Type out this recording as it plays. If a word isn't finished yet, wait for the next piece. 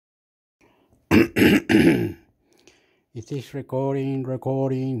Is this recording?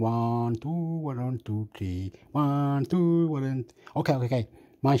 Recording. 1, 2, 1, 2, 3. 1, 2, 1. Okay.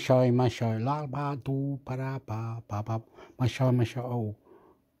 My show. La ba do ba da ba ba ba. My show. Oh,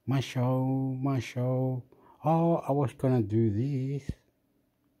 my show. Oh, I was gonna do this.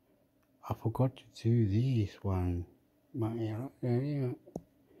 I forgot to do this one. No,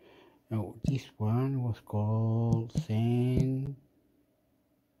 this one was called send.com.au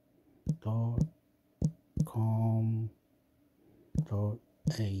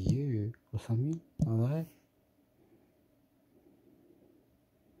or something like that.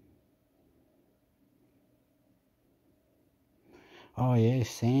 Oh yeah,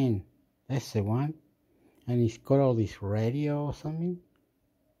 Sand. That's the one. And it's got all this radio or something.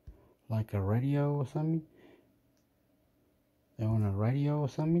 Like a radio or something. They're on a radio or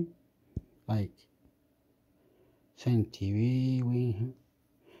something. Like Sand TV.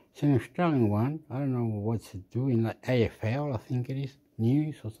 It's an Australian one. I don't know what's it doing. Like AFL, I think it is.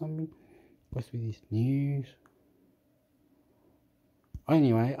 News or something. What's with this news?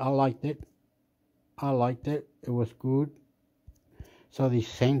 Anyway, I liked it. It was good. So this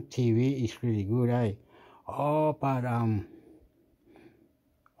Sand TV is really good, eh? Oh, but I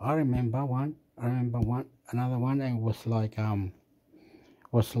remember one. Another one. It was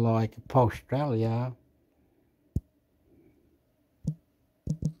like for Australia,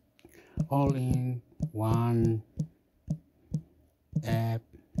 all in one app,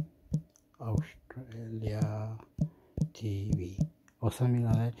 Australia TV or something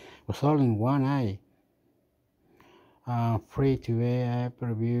like that. It was all in one, eh? Free to air app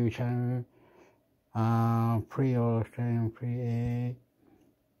review channel. Free Australian free air.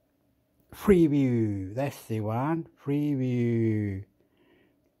 Freeview, that's the one. Freeview.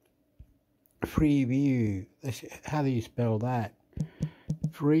 That's, how do you spell that?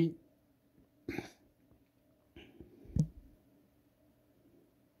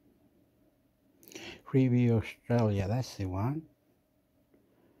 Freeview Australia, that's the one.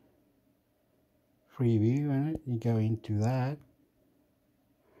 Freeview, and you go into that.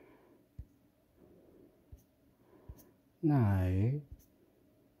 No,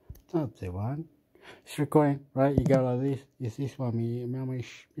 it's not the one. It's recording, right? You go like this. Is this one?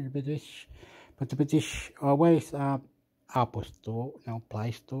 Always Apple Store, no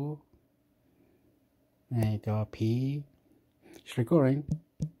Play Store. There you go up here. It's recording.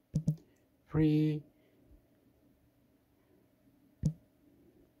 Preview.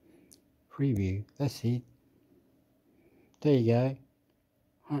 That's it. There you go.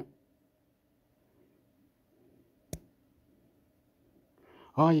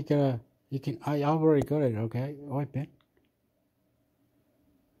 Oh, you can. I've already got it. Okay, I bet.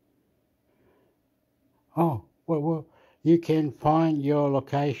 Oh, well, you can find your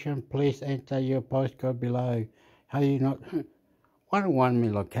location. Please enter your postcode below. How do you not? I don't want my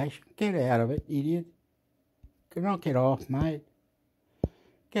location. Get out of it, idiot. Knock it off, mate.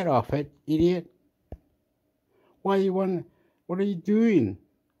 Get off it, idiot. Why you want? What are you doing?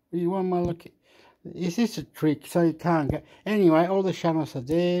 You want my location? Is this a trick? So you can't go. Anyway, all the channels are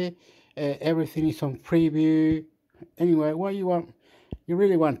there. Everything is on preview. Anyway, what you want? You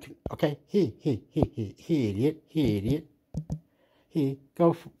really want to? Okay, here, idiot. Here,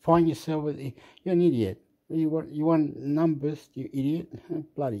 go find yourself. You're an idiot. You want numbers? You idiot,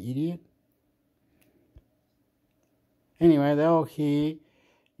 bloody idiot. Anyway, they're all here.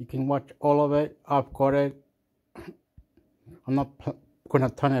 You can watch all of it. I've got it. I'm not going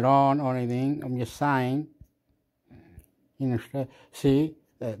to turn it on or anything. I'm just saying. See,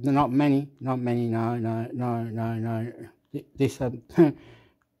 there are not many. No. These are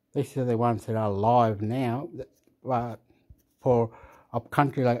the ones that are live now. But for a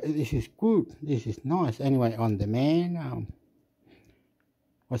country like this is good. This is nice. Anyway, on demand.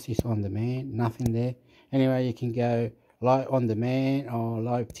 What's this on demand? Nothing there. Anyway, you can go live on demand or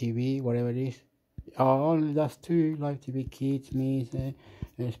live TV, whatever it is. Oh, only does two live TV, kids, music,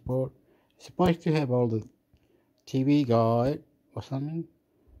 and sport. It's supposed to have all the TV guide or something.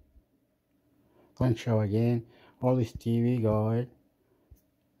 Don't show again. All this TV guide,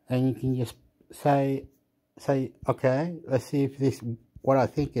 and you can just say, okay, let's see if this what I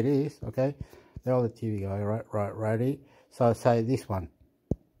think it is. Okay, they're all the TV guide, right, ready. So I say this one.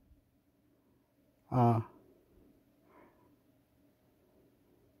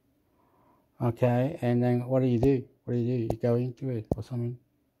 Okay, and then what do you do? You go into it or something.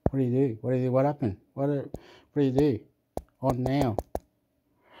 What do you do? What happened? What do you do? On now.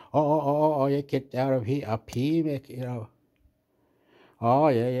 Oh, yeah, get out of here. Up here, Oh,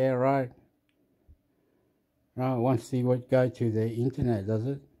 yeah, right. No, once you would go to the internet, does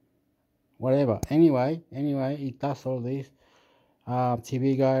it? whatever. Anyway, it does all this.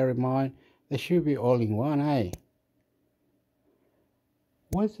 TV guide, remind. They should be all in one, eh?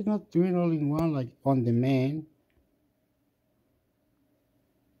 Why is it not doing all in one, like on demand?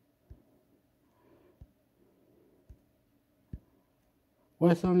 Why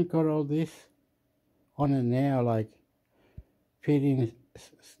is it only got all this on it now, like feeding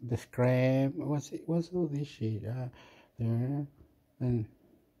the scram? What's all this shit? There, and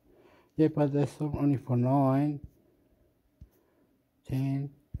yeah, but that's only for 9, 10.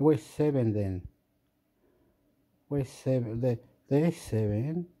 Where's 7 then? Where's 7? There's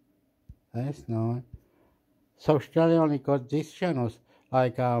 7. That's 9. So Australia only got these channels,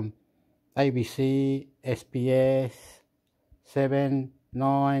 like ABC, SBS, 7,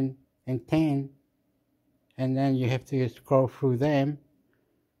 9, and 10. And then you have to scroll through them.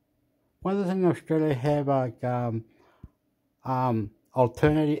 Why doesn't Australia have like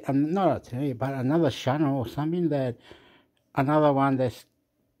alternative, not alternative, but another channel or something, that another one that's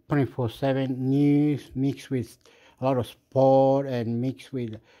 24/7 news mixed with a lot of sport and mixed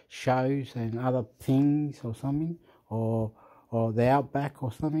with shows and other things or something, or the Outback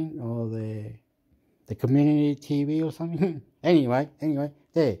or something, or the community TV or something. anyway,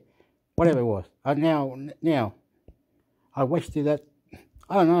 there, whatever it was. Now, I wasted that.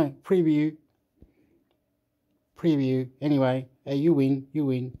 I don't know, preview. Anyway, hey, you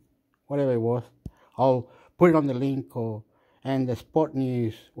win, whatever it was. I'll put it on the link, and the sport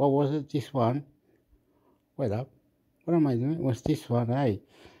news. What was it? This one. Wait up. What am I doing? What's this one? Hey,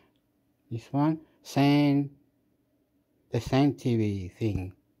 this one. The Sand TV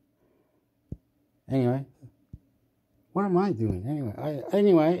thing. Anyway, what am I doing? Hey,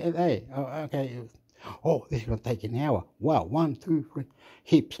 okay. Oh, this is gonna take an hour. Wow, 1, 2, 3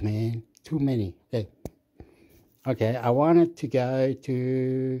 hips, man. Too many. Okay, I wanted to go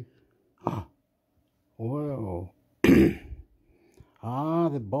to. Oh, whoa. The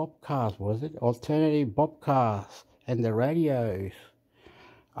Bobcast, was it? Alternative Bobcast and the radios.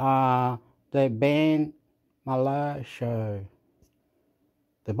 The band Malay show.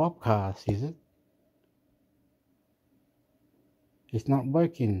 The Bobcast, is it? It's not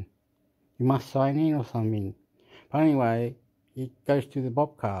working. You must sign in or something. But anyway, it goes to the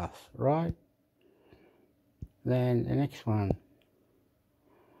Bobcast, right? Then the next one.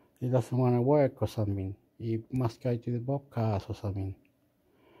 It doesn't want to work or something. You must go to the Bobcast or something.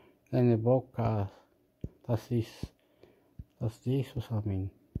 Then the Bobcast does this or something.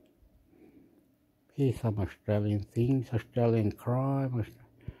 Here's some Australian things, Australian crime,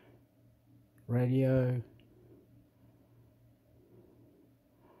 radio.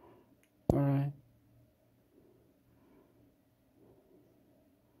 Alright.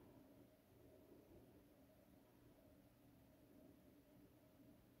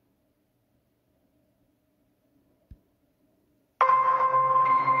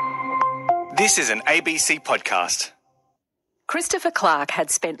 This is an ABC podcast. Christopher Clark had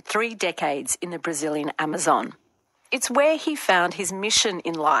spent 3 decades in the Brazilian Amazon. It's where he found his mission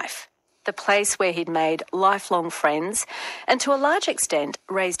in life, the place where he'd made lifelong friends and to a large extent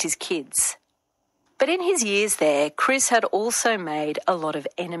raised his kids. But in his years there, Chris had also made a lot of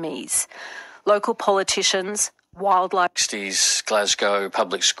enemies. Local politicians, wildlife... 60s, Glasgow,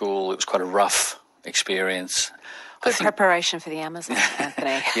 public school, it was quite a rough experience. Good preparation for the Amazon,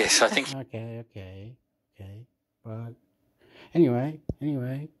 Anthony. Yes, I think... Okay. But anyway.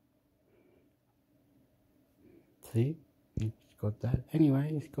 See? It's got that.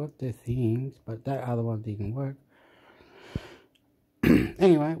 Anyway, it's got the things, but that other one didn't work.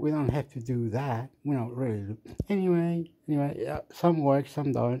 Anyway, we don't have to do that. We don't really. Anyway, some work,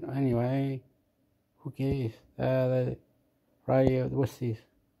 some don't. Anyway, who cares? The radio, what's this?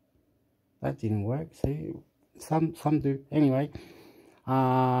 That didn't work. See, some do. Anyway,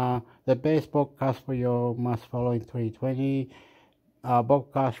 the best podcast for your must follow in 2020.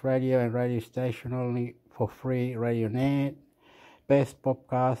 Podcast radio and radio station only for free. RadioNet. Best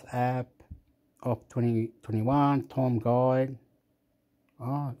podcast app of 2021. Tom Guide.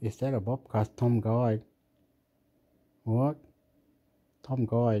 Oh, is that a Bobcast? Tom Guide. What? Tom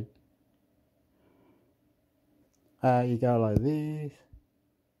Guide. You go like this.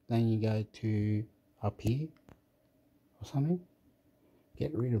 Then you go to up here. Or something.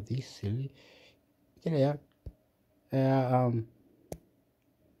 Get rid of this, silly. Get out. Then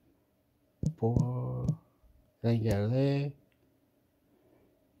you go there.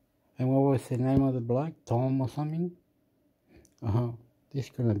 And what was the name of the bloke? Tom or something? This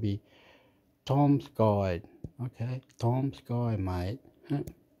is gonna be Tom's Guide. Okay, Tom's Guide, mate.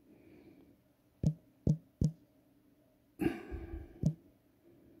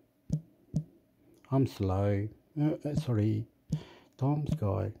 I'm slow. Sorry. Tom's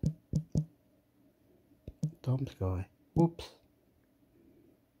guy. Whoops.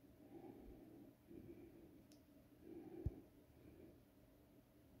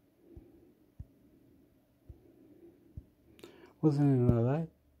 Wasn't it like that?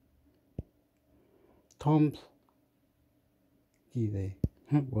 Tom's guide.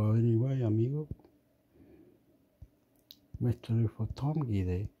 Well, anyway, amigo. Let's look for Tom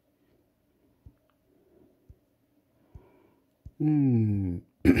guide.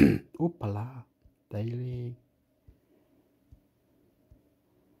 Oopala. Daily.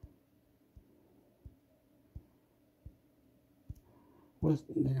 What's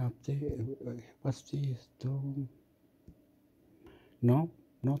up there? What's this? Tom? No,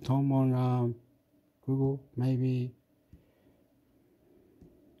 not Tom on Google. Maybe.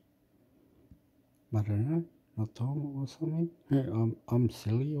 I don't know. Not Tom or something. I'm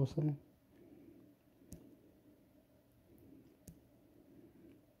silly or something.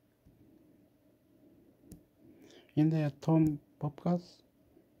 In there, Tom podcast.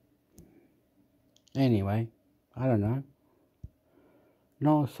 Anyway, I don't know.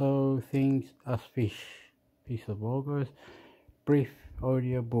 No, so things as fish. Piece of August. Brief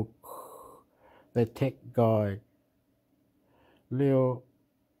audio book. The Tech Guide. Leo,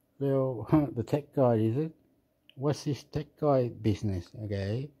 the Tech Guide, is it? What's this Tech Guide business?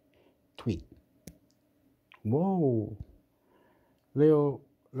 Okay. Tweet. Whoa.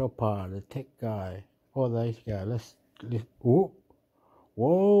 Leopard, the Tech Guy. Oh, those guys. Let's. Oh.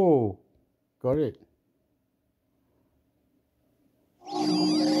 Whoa. Got it.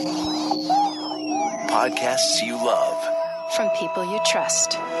 Podcasts you love. From people you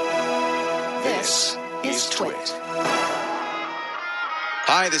trust. This is Twit.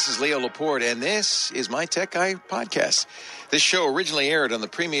 Hi, this is Leo Laporte, and this is my Tech Guy podcast. This show originally aired on the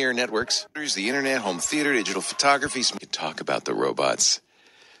Premiere Networks, the internet, home theater, digital photography. So we can talk about the robots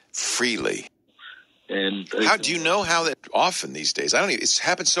freely. And how do you know how that often these days? It's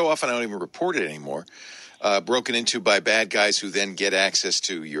happened so often I don't even report it anymore. Broken into by bad guys who then get access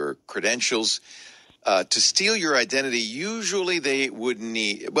to your credentials. To steal your identity, usually they would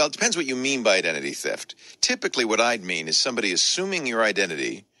need, well, it depends what you mean by identity theft. Typically what I'd mean is somebody assuming your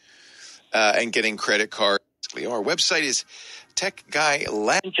identity and getting credit cards. Our website is Tech Guy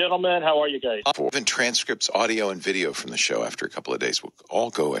Lab. Gentlemen, how are you guys? Even transcripts, audio, and video from the show after a couple of days will all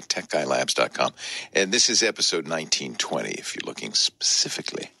go at techguylabs.com. And this is episode 1920, if you're looking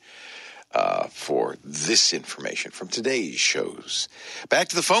specifically for this information from today's shows. Back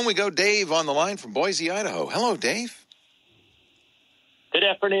to the phone we go. Dave on the line from Boise, Idaho. Hello, Dave. Good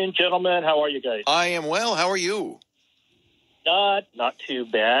afternoon, gentlemen. How are you guys? I am well. How are you? Not too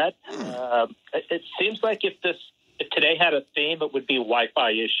bad. It seems like if today had a theme, it would be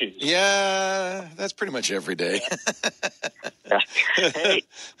Wi-Fi issues. Yeah, that's pretty much every day. Hey,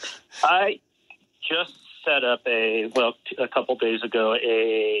 I just set up a couple days ago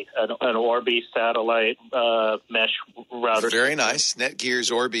an Orbi satellite mesh router. Very nice.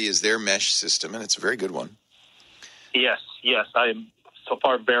 Netgear's Orbi is their mesh system, and it's a very good one. Yes, I'm so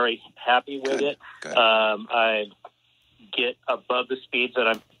far very happy with it. Good. I get above the speeds that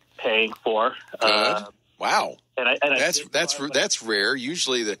I'm paying for. Good. Wow. And that's rare.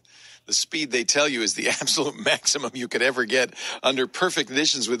 Usually the speed they tell you is the absolute maximum you could ever get under perfect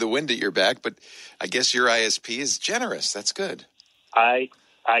conditions with the wind at your back. But I guess your ISP is generous. That's good. I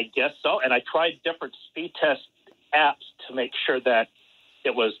guess so. And I tried different speed test apps to make sure that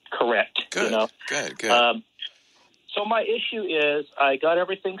it was correct. Good. You know? Good. So my issue is I got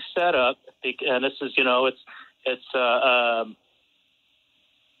everything set up, and this is it's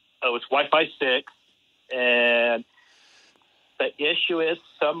Wi-Fi 6, and the issue is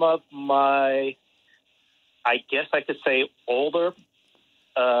some of my, I guess I could say, older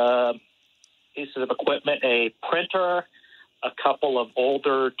pieces of equipment, a printer, a couple of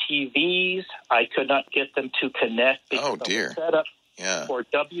older TVs, I could not get them to connect because I was set up for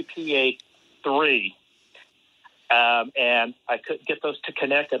WPA3. And I couldn't get those to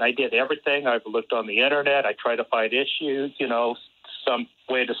connect, and I did everything. I've looked on the internet. I tried to find issues, some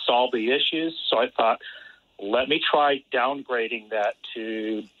way to solve the issues. So I thought, let me try downgrading that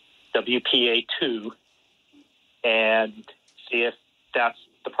to WPA2 and see if that's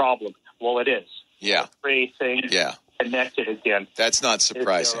the problem. Well, it is. Yeah. The three things connected again. That's not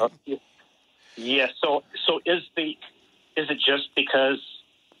surprising. Yes. So is it just because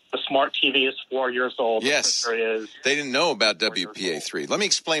the smart TV is 4 years old? Yes. They didn't know about WPA3. Let me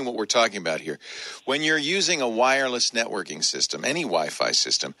explain what we're talking about here. When you're using a wireless networking system, any Wi-Fi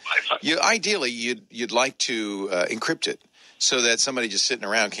system, ideally you'd like to encrypt it so that somebody just sitting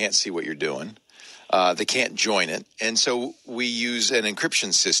around can't see what you're doing. They can't join it. And so we use an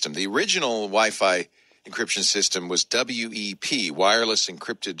encryption system. The original Wi-Fi encryption system was WEP, wireless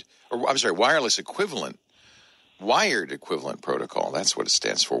encrypted, or I'm sorry, wireless equivalent, wired equivalent protocol. That's what it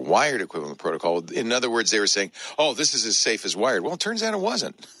stands for, wired equivalent protocol. In other words, they were saying, oh, this is as safe as wired. Well, it turns out it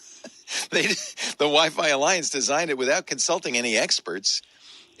wasn't. The Wi-Fi Alliance designed it without consulting any experts,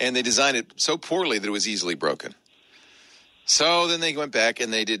 and they designed it so poorly that it was easily broken. So then they went back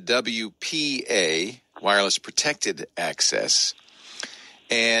and they did WPA, wireless protected access,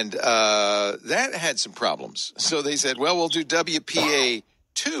 and that had some problems. So they said, well, we'll do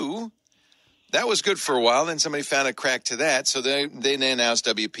WPA2. That was good for a while. Then somebody found a crack to that, so they announced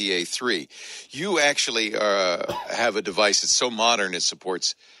WPA3. You actually have a device that's so modern it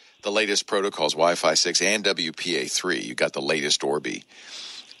supports the latest protocols, Wi-Fi 6 and WPA3. You got the latest Orbi.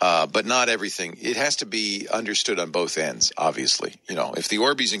 But not everything. It has to be understood on both ends, obviously. You know, if the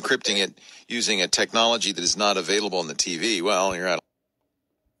Orbi's encrypting it using a technology that is not available on the TV, well, you're out.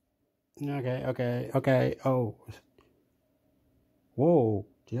 Okay. Oh. Whoa.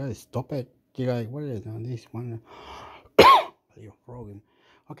 Did I stop it? What is it on this one? You're frogging.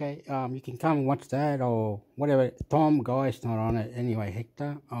 Okay, you can come and watch that or whatever. Tom Guy's not on it. Anyway,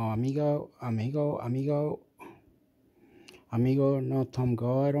 Hector, Amigo, no Tom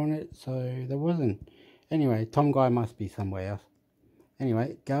Guy on it, so there wasn't. Anyway, Tom Guy must be somewhere else.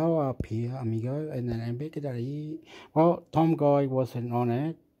 Anyway, go up here, Amigo, and then well, Tom Guy wasn't on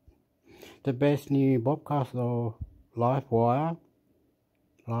it. The best new podcast or Livewire.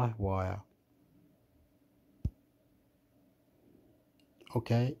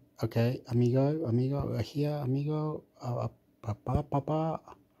 Okay, amigo, here, amigo, papa,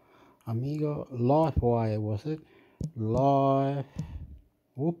 amigo, Livewire, was it? Live,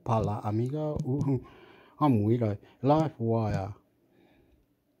 whoopala, amigo, I'm weirdo, Livewire,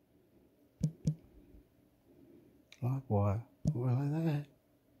 well, like that,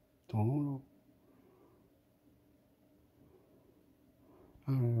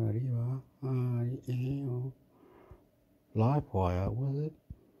 Livewire, was it?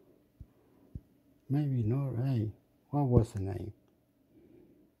 Maybe not, hey. What was the name?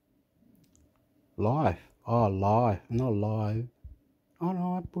 Live. Oh, live, not live. Oh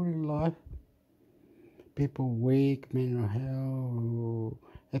no, I put it live. People Week, mental health,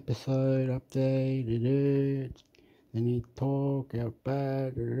 episode, update, then you talk out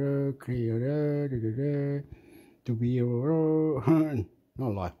bad, create, to be a not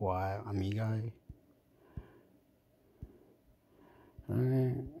Livewire, amigo.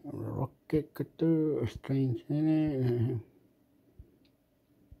 Rocket strange,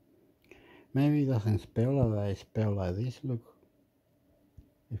 maybe it doesn't spell like they spell like this. Look,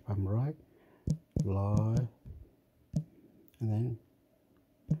 if I'm right, live, and then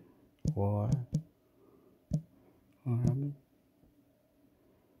Y.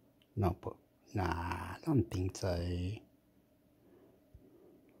 No, but nah, I don't think so. It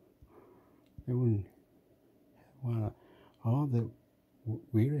wouldn't. Well, oh, the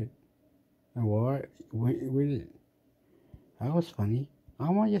weird. And why? Weird. That was funny.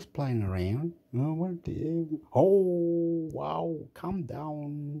 Am I just playing around? Oh, wow, calm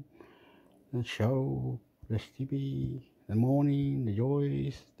down. The show, the TV, the morning, the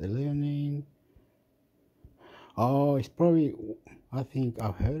joys, the learning. Oh, it's probably, I think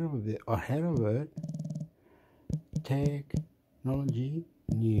I've heard of it. Technology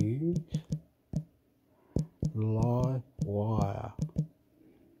news, live wire.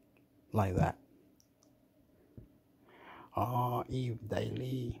 Like that. Oh, Eve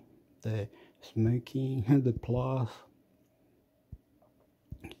Daily, the smoking, the plus.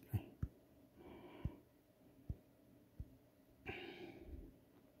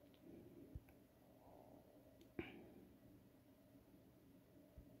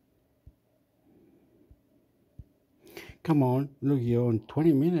 Come on, look, you're on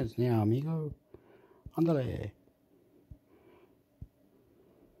 20 minutes now, amigo. Andale.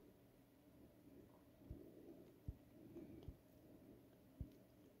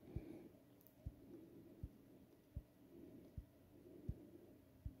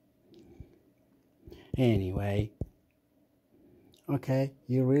 Anyway, okay,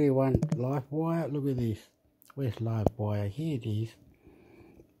 you really want Livewire? Look at this. Where's Livewire? Here it is.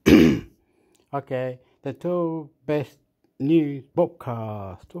 Okay, the 12 best news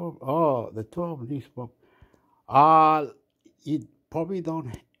podcasts. The 12 news podcasts. You probably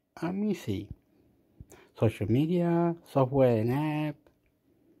don't. Let me see. Social media, software and app,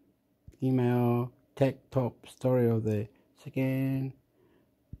 email, tech top story of the second.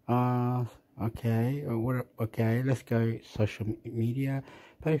 Okay, okay, let's go social media.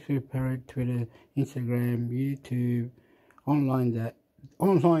 Facebook, Parrot, Twitter, Instagram, YouTube,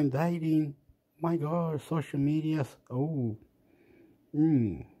 online dating. My God, social media. Oh,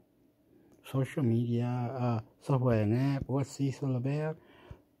 social media, software and app. What's this all about?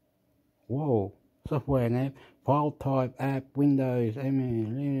 Whoa, software and app, file type app, Windows,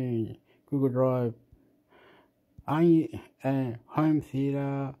 Google Drive, home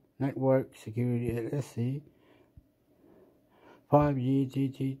theater, network security. Let's see, 5G,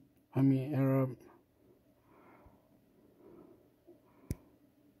 GT, error.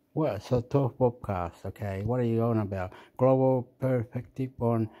 What? So talk podcast, okay. What are you on about? Global perspective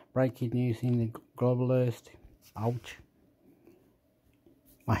on breaking news in the globalist. Ouch.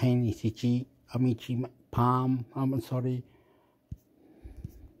 My hand is itchy. Palm. I'm sorry.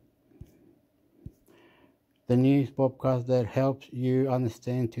 The news podcast that helps you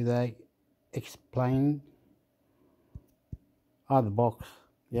understand today. Explain. The box.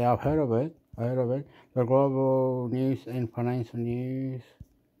 Yeah, I've heard of it. The global news and financial news.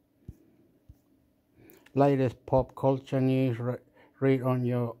 Latest pop culture news, read on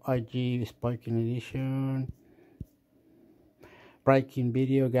your IG spoken edition. Breaking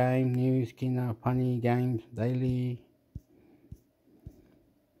video game news, funny games daily.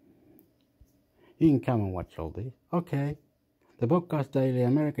 You can come and watch all this. Okay. The podcast daily,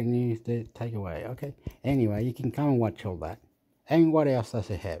 American news, the takeaway. Okay. Anyway, you can come and watch all that. And what else does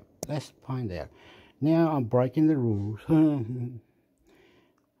it have? Let's find out. Now I'm breaking the rules.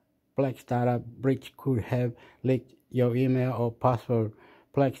 Black startup breach could have leaked your email or password.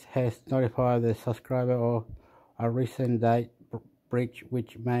 Plex has notified the subscriber of a recent date breach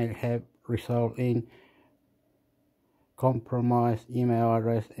which may have resulted in compromised email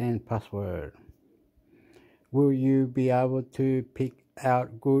address and password. Will you be able to pick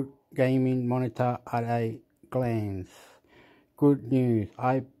out good gaming monitor at a glance? Good news,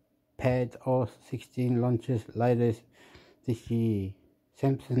 iPad OS 16 launches latest this year.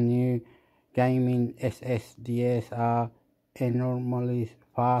 Samsung new gaming SSDs are enormously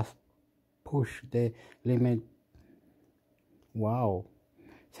fast, push the limit. Wow.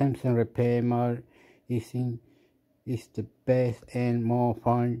 Samsung repair mode is the best and more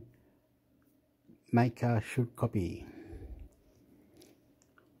phone maker should copy.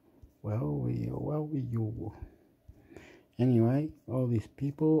 Well, anyway, all these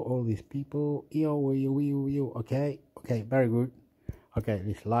people, okay, very good. Okay,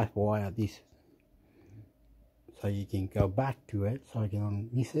 this live wire, this, so you can go back to it, so I don't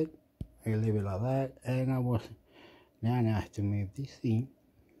miss it. I leave it like that, and now I have to move this thing.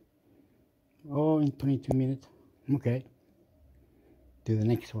 Oh, in 22 minutes. Okay. To the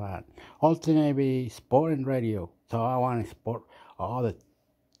next one. Alternative sport and radio. So I want to sport all the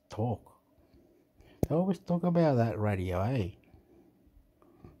talk. They always talk about that radio, eh?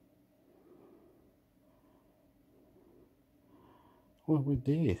 What with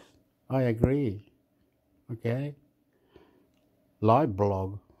this? I agree. Okay. Live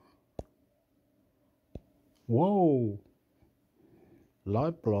blog. Whoa.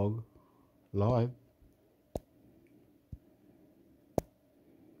 Live blog. Live.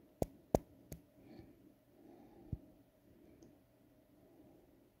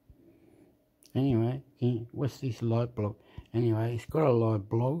 Anyway, what's this live blog? Anyway, it's got a live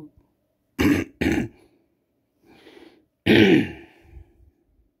blog.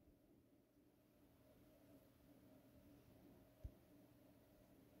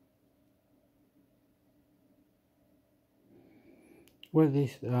 With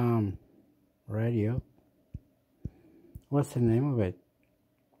this radio, what's the name of it?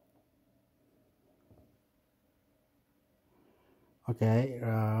 Okay,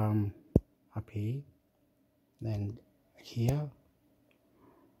 up here, then here,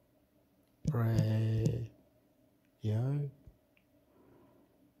 radio,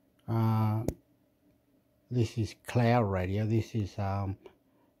 this is Cloud Radio, this is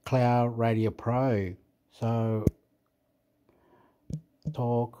Cloud Radio Pro, so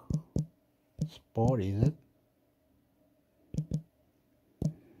talk sport, is it?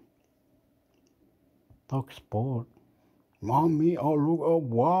 Talk sport. Mommy, oh look, oh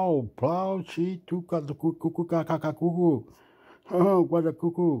wow, plow, she took out the cuckoo, cuckoo. Oh, what a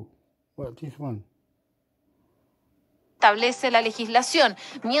cuckoo. What, this one? Establece la legislación.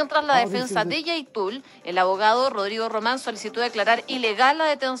 Mientras la defensa de Yaitul, el abogado Rodrigo Román solicitó declarar ilegal la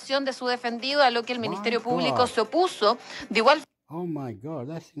detención de su defendido, a lo que el Ministerio Público se opuso. De igual. Oh my God,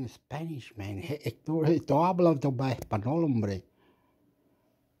 that's in Spanish, man. Hector habla español, hombre.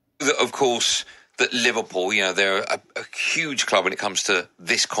 Of course, that Liverpool, they're a huge club when it comes to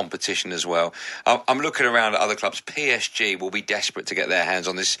this competition as well. I'm looking around at other clubs. PSG will be desperate to get their hands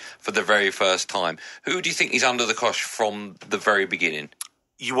on this for the very first time. Who do you think is under the cosh from the very beginning?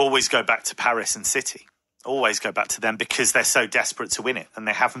 You always go back to Paris and City. Always go back to them because they're so desperate to win it and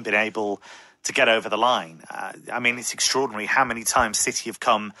they haven't been able to get over the line. It's extraordinary how many times City have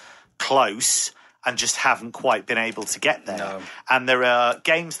come close and just haven't quite been able to get there. No. And there are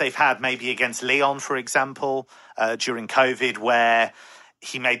games they've had, maybe against Lyon, for example, during COVID, where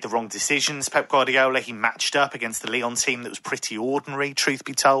he made the wrong decisions, Pep Guardiola. He matched up against the Lyon team that was pretty ordinary, truth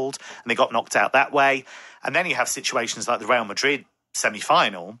be told, and they got knocked out that way. And then you have situations like the Real Madrid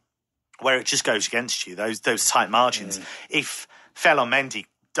semi-final, where it just goes against you, those tight margins. If Ferland Mendy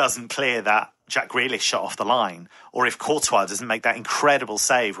doesn't clear that Jack Grealish shot off the line, or if Courtois doesn't make that incredible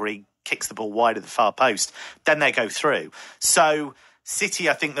save where he kicks the ball wide of the far post, then they go through. So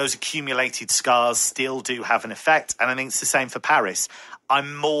City, I think those accumulated scars still do have an effect, and I think it's the same for Paris.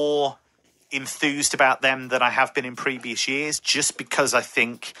 I'm more enthused about them than I have been in previous years, just because I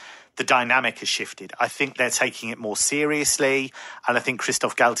think the dynamic has shifted. I think they're taking it more seriously, and I think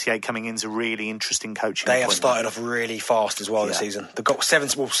Christophe Galtier coming in is a really interesting coaching They have started off really fast as well this season. They've got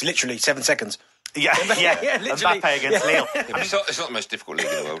literally 7 seconds. Yeah, literally. Mbappe against Lille. It's not the most difficult league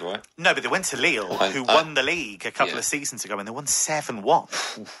in the world, right? No, but they went to Lille, who won the league a couple of seasons ago, and they won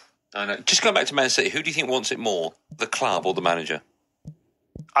 7-1. I know. Just going back to Man City, who do you think wants it more, the club or the manager?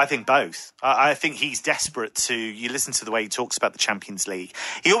 I think both. I think he's desperate to... You listen to the way he talks about the Champions League.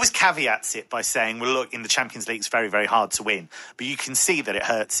 He always caveats it by saying, well, look, in the Champions League, it's very, very hard to win. But you can see that it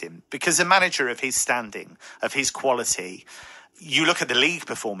hurts him. Because a manager of his standing, of his quality... You look at the league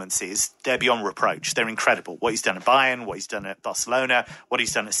performances, they're beyond reproach. They're incredible. What he's done at Bayern, what he's done at Barcelona, what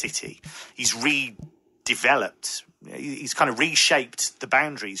he's done at City. He's redeveloped, he's kind of reshaped the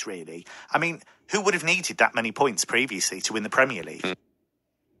boundaries, really. Who would have needed that many points previously to win the Premier League?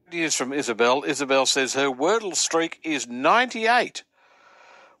 News from Isabel. Isabel says her Wordle streak is 98,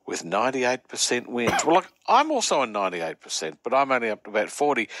 with 98% wins. Well, look, I'm also on 98%, but I'm only up to about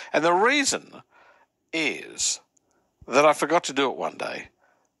 40. And the reason is that I forgot to do it one day,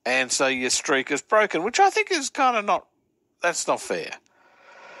 and so your streak is broken, which I think is kind of that's not fair.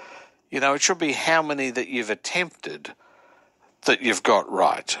 It should be how many that you've attempted that you've got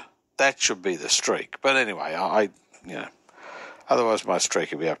right. That should be the streak. But anyway, otherwise my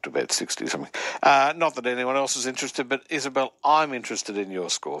streak would be up to about 60-something. Not that anyone else is interested, but Isabel, I'm interested in your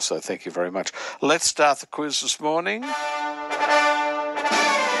score, so thank you very much. Let's start the quiz this morning.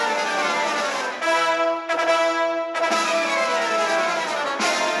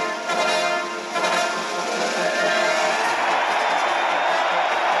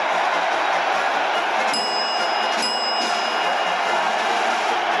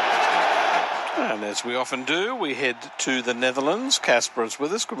 As we often do, we head to the Netherlands. Casper is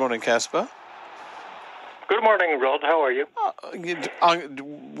with us. Good morning, Casper. Good morning, Rod. How are you?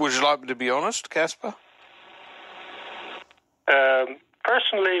 Would you like me to be honest, Casper?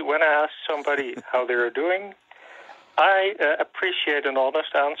 Personally, when I ask somebody how they're doing, I appreciate an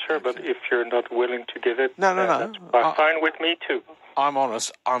honest answer, but if you're not willing to give it, no. That's fine with me too. I'm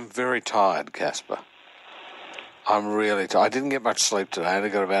honest. I'm very tired, Casper. I'm really tired. I didn't get much sleep today. I only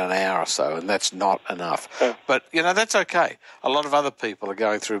got about an hour or so, and that's not enough. Yeah. But, that's okay. A lot of other people are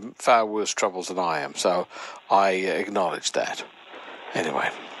going through far worse troubles than I am, so I acknowledge that. Anyway,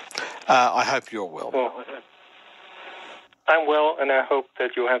 I hope you're well. I'm well, and I hope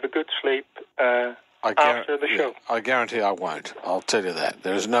that you'll have a good sleep after the show. I guarantee I won't. I'll tell you that.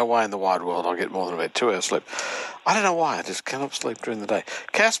 There is no way in the wide world I'll get more than about 2 hours sleep. I don't know why. I just cannot sleep during the day.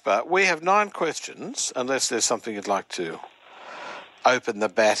 Casper, we have 9 questions, unless there's something you'd like to open the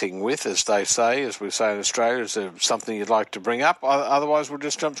batting with, as they say, as we say in Australia. Is there something you'd like to bring up? Otherwise, we'll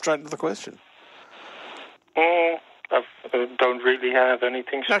just jump straight into the question. I don't really have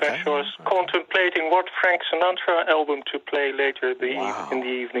anything special. Okay. I was contemplating what Frank Sinatra album to play later in the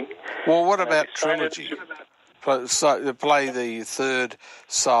evening. Well, what about Trilogy? Play the third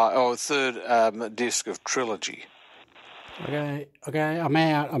disc of Trilogy. Okay, I'm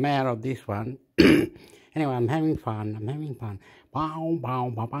out of this one. Anyway, I'm having fun. Bow, bow,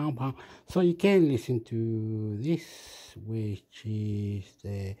 bow, bow, bow. So you can listen to this, which is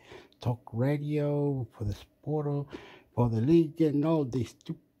the talk radio for the sport, for the league, and all this.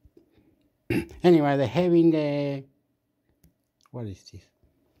 Anyway, they're having the... What is this?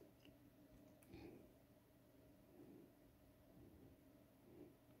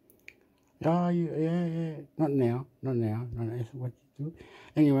 Oh, yeah. Not now. That's what you do.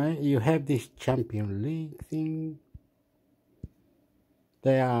 Anyway, you have this Champions League thing.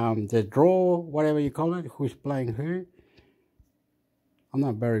 the draw, whatever you call it, who's playing who. I'm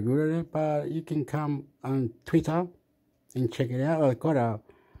not very good at it, but you can come on Twitter and check it out. I've got a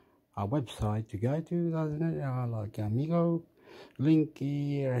website to go to, doesn't it? Like amigo, link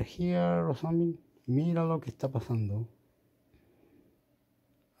here or something. Mira lo que está pasando.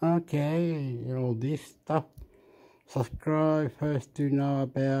 Okay, all this stuff. Subscribe first to know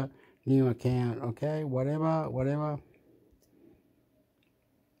about new account. Okay, whatever.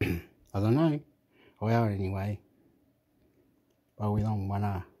 I don't know. Well, anyway. But we don't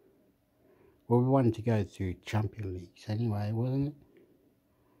wanna. Well, we wanted to go to Champions Leagues anyway, wasn't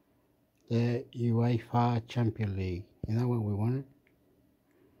it? The UEFA Champions League. Is that what we wanted?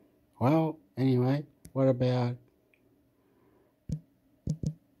 Well, anyway, what about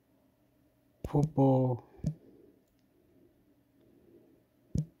football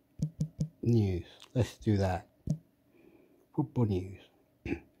news? Let's do that. Football news.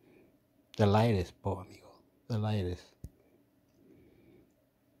 The latest, po, amigo. The latest.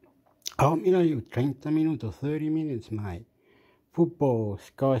 Oh, mira, you 30 minutos, 30 minutes, mate. Football,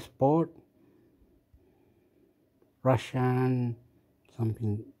 Sky Sport, Russian,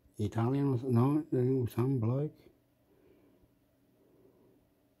 something Italian, no, some bloke.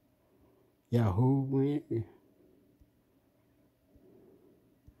 Yahoo.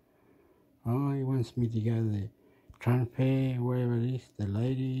 Oh, he wants me to go to the transfer, wherever it is, the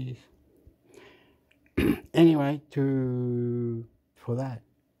ladies. Anyway, for that.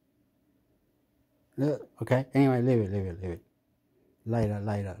 Okay, anyway, leave it.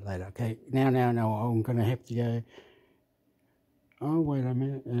 Later. Okay, now, I'm going to have to go. Oh, wait a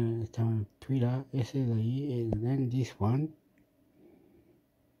minute. It's on Twitter, SLE, and then this one.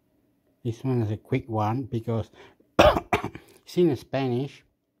 This one is a quick one because it's in Spanish,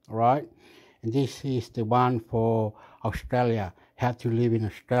 right? And this is the one for Australia, how to live in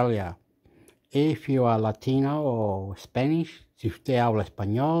Australia. If you are Latino o Spanish, si usted habla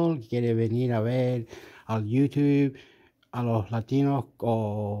español, quiere venir a ver al YouTube a los latinos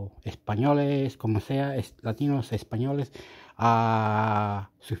o españoles, como sea, latinos, españoles,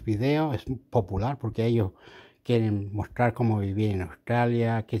 a sus videos, es popular porque ellos quieren mostrar cómo vivir en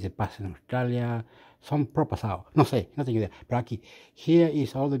Australia, qué se pasa en Australia, son propasados, no sé, no tengo idea, pero aquí, here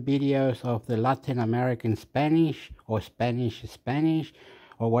is all the videos of the Latin American Spanish, or Spanish,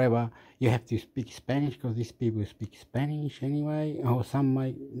 or whatever. You have to speak Spanish because these people speak Spanish anyway, or some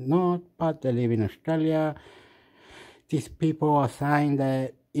might not, but they live in Australia. These people are saying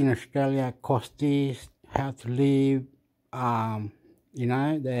that in Australia cost this, how to live,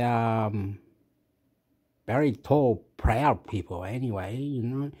 they are very tall, proud people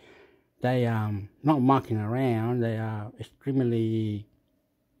anyway, They are not mucking around, they are extremely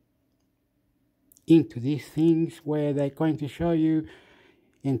into these things where they're going to show you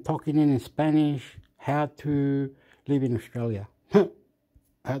in talking in Spanish how to live in Australia.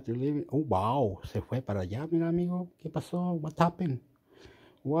 How to live in... Oh, wow, se fue para allá, mira, amigo. ¿Qué pasó? What happened?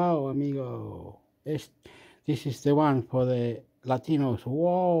 Wow, amigo. This is the one for the Latinos.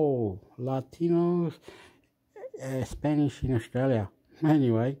 Whoa, Latinos, Spanish in Australia.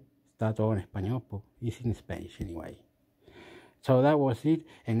 Anyway, está todo en español, but it's in Spanish anyway. So that was it,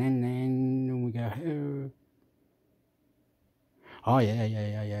 and then we go here. Oh,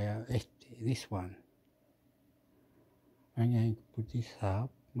 yeah. This one. I'm going to put this up,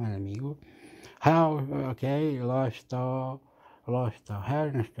 my amigo. Lifestyle. How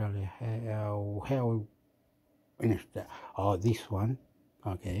in Australia? How in Australia? Oh, this one.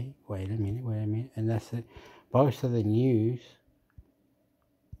 Okay, wait a minute. And that's it. Both of the news.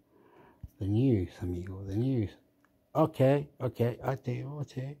 The news, amigo, the news. Okay. I tell you.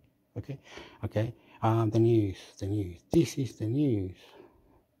 Okay. The news. This is the news.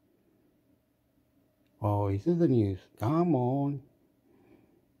 Oh, is it the news? Come on.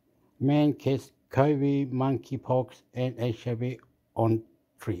 Man gets COVID, monkeypox, and HIV on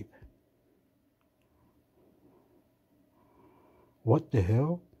trip. What the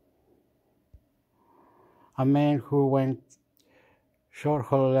hell? A man who went short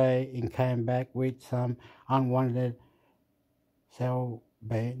holiday and came back with some unwanted cell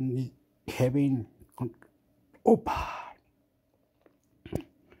having... Opa!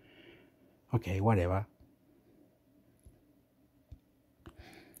 Okay, whatever.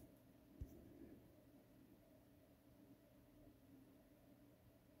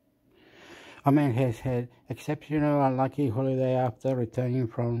 A man has had exceptional unlucky holiday after returning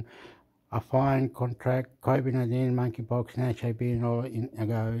from a fine contract. COVID-19, monkeypox, and HIV and all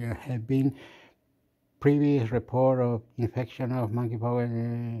ago have been previous report of infection of monkeypox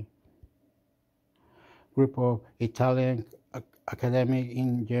and group of Italian academic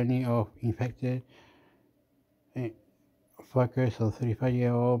in journey of infected focus on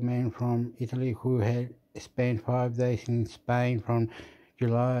 35-year-old man from Italy who had spent 5 days in Spain from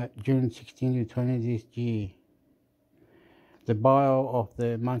June 16 to 20 this year. The bio of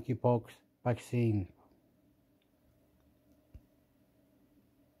the monkeypox vaccine.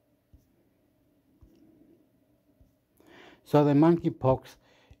 So the monkeypox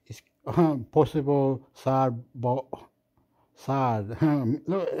is possible SARS.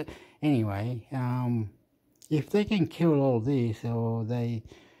 Anyway, if they can kill all this, or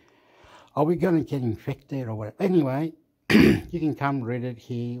are we going to get infected or whatever? Anyway, you can come read it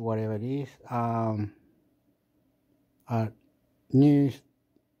here, whatever it is, at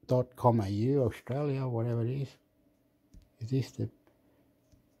news.com.au, Australia, whatever it is. Is this the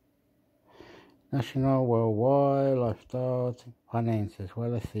national, worldwide, lifestyle, finances? Well,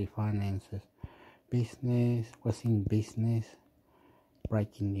 let's see, finances. Business, what's in business?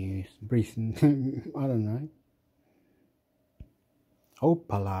 Breaking news, I don't know.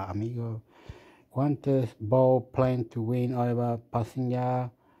 Opala, amigo. Qantas bold plan to win over passenger.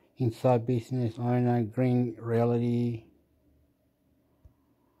 Inside business owner, green reality.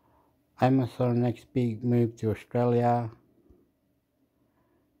 Amazon next big move to Australia.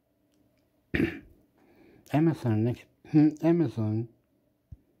 Amazon, is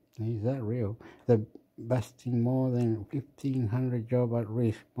that real? The busting more than 1,500 jobs at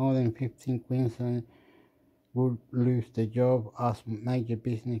risk. More than 15 Queensland would lose the job as major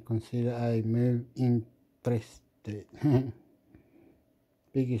business consider a move interested.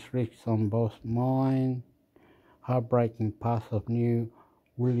 Biggest risks on boss mind. Heartbreaking path of new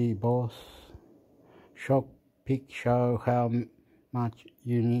Willie boss. Shock pick show how much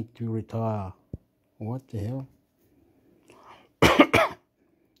you need to retire. What the hell?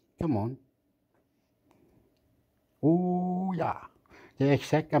 Come on. Oh yeah. The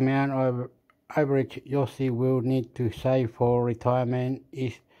exact amount of average Yossi will need to save for retirement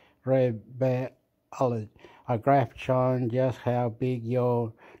is revealed. A graph showing just how big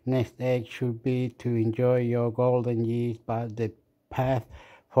your nest egg should be to enjoy your golden years, but the path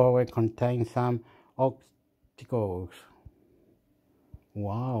forward contains some obstacles.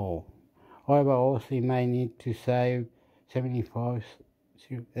 Wow. However, Aussie may need to save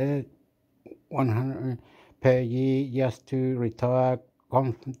 100 per year just to retire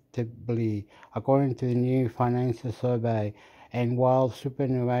comfortably, according to the new financial survey. And while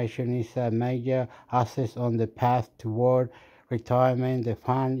superannuation is a major asset on the path toward retirement, the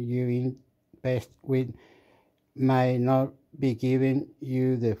fund you invest with may not be giving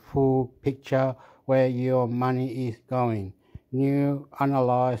you the full picture where your money is going. New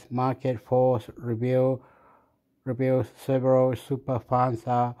analyzed market force reveals several super funds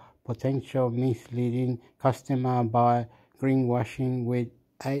are potential misleading customer by greenwashing, with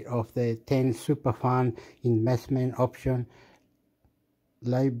 8 of the 10 super fund investment options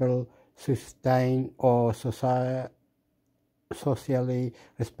labeled sustain or socially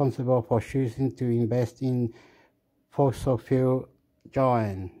responsible for choosing to invest in fossil fuel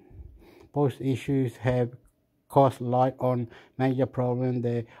giant. Both issues have cast light on major problems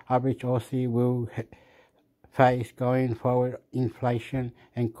the average Aussie will face going forward: inflation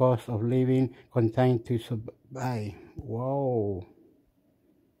and cost of living contained to survey. Whoa.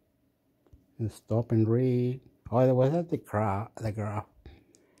 And stop and read. Oh, was that the graph?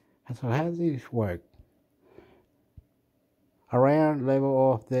 So how does this work? Around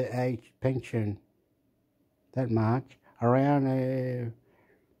level of the age pension. That much. Around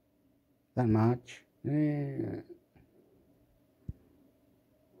that much.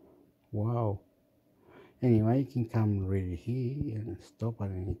 Wow. Anyway, you can come read it here and stop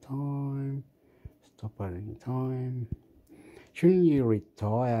at any time. Shouldn't you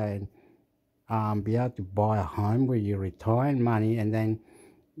retire and be able to buy a home where you retire money, and then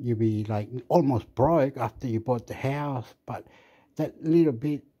you'll be like almost broke after you bought the house, but that little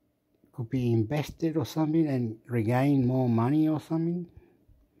bit could be invested or something and regain more money or something?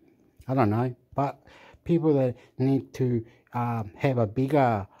 I don't know, but people that need to have a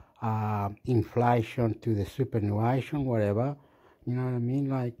bigger inflation to the superannuation, whatever, you know what I mean?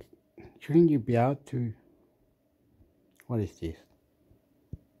 Like, shouldn't you be able to? What is this?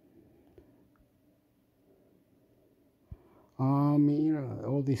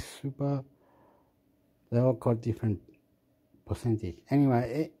 All this super, they all got different percentage.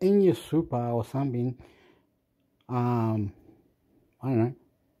 Anyway, in your super or something, I don't know.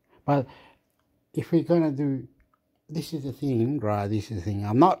 But if we're gonna do, this is the thing, right? This is the thing.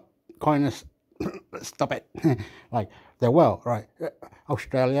 I'm not kind of stop it. Like the world, right?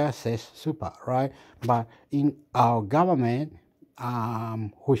 Australia says super, right? But in our government,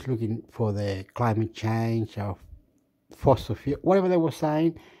 who's looking for the climate change or fossil fuel, whatever they were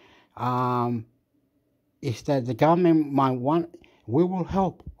saying, is that the government might want, we will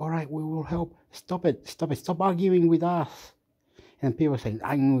help, all right, we will help. Stop it, stop arguing with us. And people say,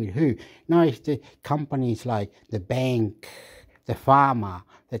 arguing with who? No, it's the companies like the bank, the farmer,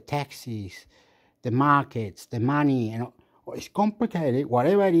 the taxis, the markets, the money, and it's complicated.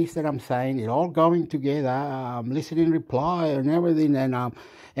 Whatever it is that I'm saying, it's all going together. Listening reply and everything, and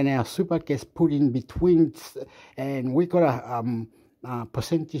our super gets put in between, and we got a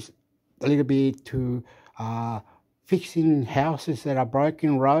percentage a little bit to fixing houses that are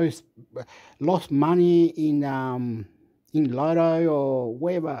broken, roads, lost money in Lotto or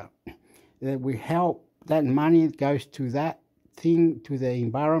wherever. That we help. That money goes to that thing, to the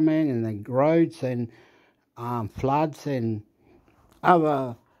environment and the roads and floods and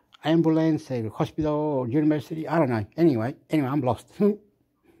other ambulance and hospital or university. I don't know. Anyway, I'm lost.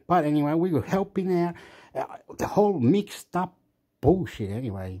 But anyway, we were helping out the whole mixed up bullshit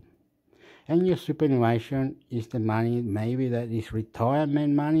anyway. And your superannuation is the money, maybe that is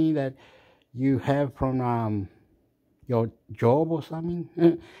retirement money that you have from your job or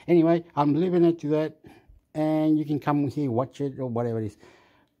something. Anyway, I'm leaving it to that, and you can come here, watch it or whatever it is.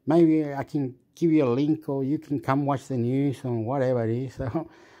 Maybe I can give you a link, or you can come watch the news or whatever it is.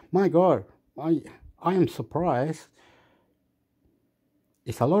 My God, I am surprised.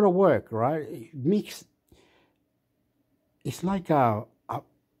 It's a lot of work, right? Mix. It's like I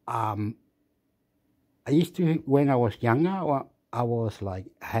used to, when I was younger, I was like,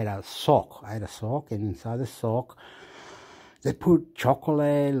 I had a sock, and inside the sock, they put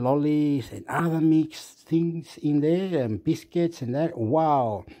chocolate, lollies, and other mixed things in there, and biscuits and that.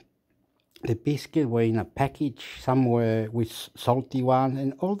 Wow. The biscuits were in a package somewhere with salty ones,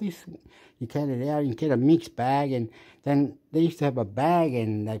 and all this, you get it out, you get a mixed bag, and then they used to have a bag,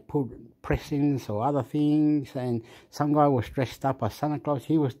 and they put presents or other things, and some guy was dressed up as Santa Claus.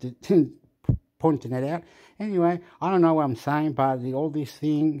 He was pointing it out. Anyway, I don't know what I'm saying, but all these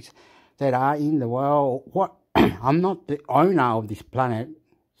things that are in the world, I'm not the owner of this planet,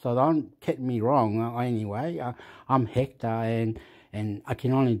 so don't get me wrong. Anyway, I'm Hector, and I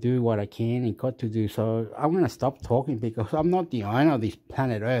can only do what I can and got to do. So I'm going to stop talking because I'm not the owner of this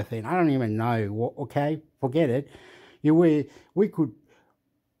planet Earth, and I don't even know. Okay, forget it. We could,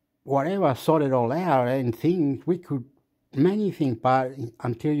 whatever, sort it all out and things. We could many things, but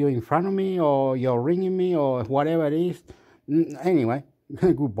until you're in front of me or you're ringing me or whatever it is. Anyway,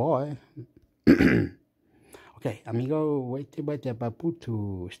 goodbye. Okay, amigo, vete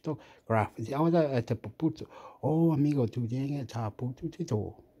paputu, stop graph. Ahora te paputu. Oh, amigo, tú tienes paputu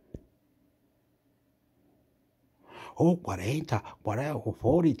tito. Oh,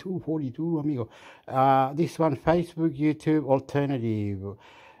 42, amigo. This one, Facebook, YouTube, alternative.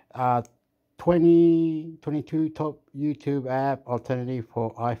 2022 top YouTube app alternative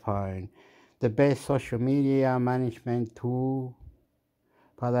for iPhone. The best social media management tool.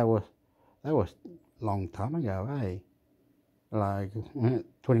 But that was long time ago, eh? Like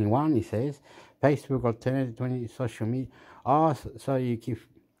 21, it says. Facebook alternative 20 social media. Oh, so you keep.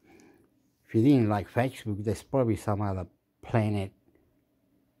 If you didn't like Facebook, there's probably some other planet.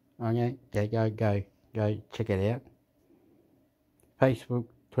 Okay, go check it out. Facebook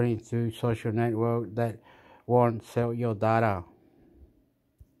 22 social network that won't sell your data.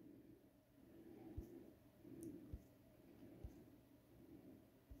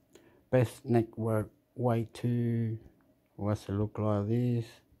 Best network way to, what's it look like this?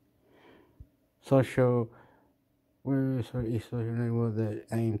 Social network that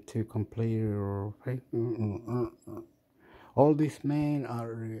aim to complete or all these men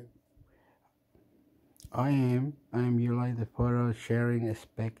are. I am you like the photo sharing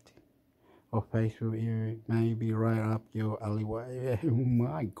aspect of Facebook. It may be right up your alleyway. Oh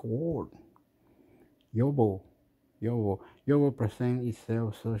my God. Yobo present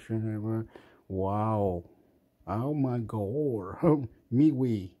itself social network. Wow. Oh my God.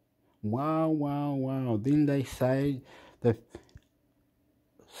 MeWe. Wow. Didn't they say that?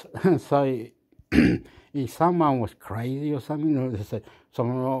 So if someone was crazy or something, they said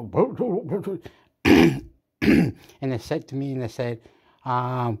someone. And they said to me, and they said,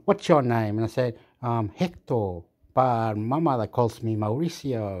 what's your name? And I said, Hector, but my mother calls me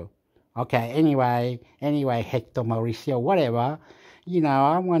Mauricio. Okay, anyway, Hector, Mauricio, whatever.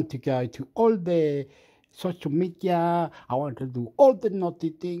 I want to go to all the social media. I want to do all the naughty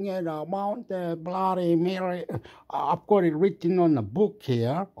thing, and I want the bloody Mary. I've got it written on a book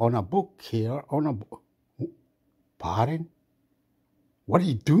here, Pardon? What are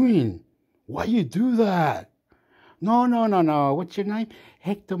you doing? Why you do that? No. What's your name?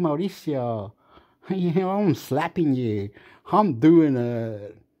 Hector Mauricio. I'm slapping you. I'm doing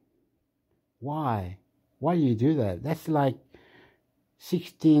it. Why? Why you do that? That's like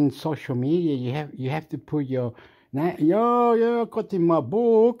 16 social media. You have to put your name. I got in my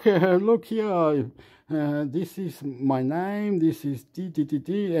book. Look here. This is my name. This is t,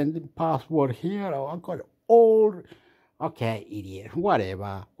 and the password here. I got all. Okay, idiot.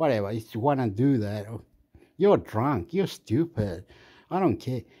 Whatever. If you wanna do that, you're drunk. You're stupid. I don't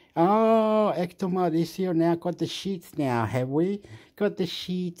care. Oh, Hector Mauricio now got the sheets now, have we? Got the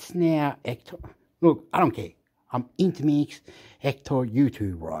sheets now, Hector. Look, I don't care. I'm intermix, Hector,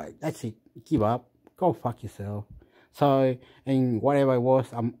 YouTube, right? That's it. Give up. Go fuck yourself. So, and whatever it was,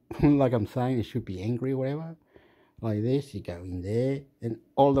 I'm saying, it should be angry or whatever. Like this, you go in there, and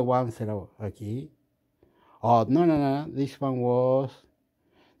all the ones that are okay. Oh, no. This one was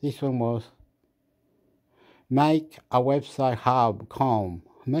make a website hub, com.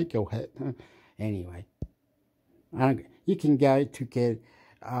 Make your head. Anyway, you can go to get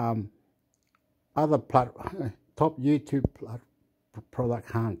other top YouTube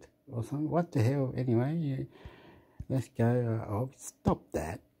product hunt or something. What the hell? Anyway, let's go. Stop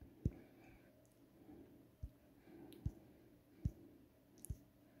that.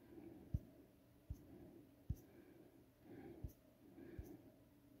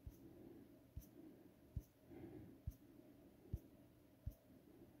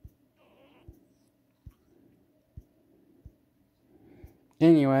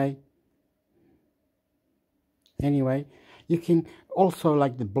 Anyway, you can also,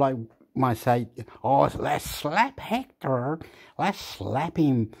 like the bloke might say, oh, let's slap Hector. Let's slap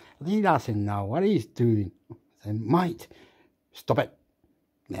him. He doesn't know what he's doing. I say, mate, stop it.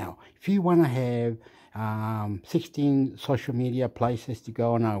 Now, if you want to have 16 social media places to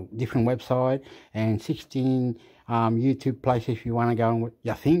go on a different website and 16 YouTube places if you want to go on,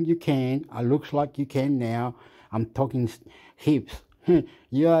 you think you can. It looks like you can now. I'm talking heaps.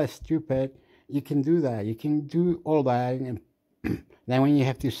 You're stupid. You can do that. You can do all that. And then when you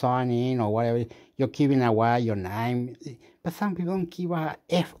have to sign in or whatever, you're giving away your name. But some people don't give a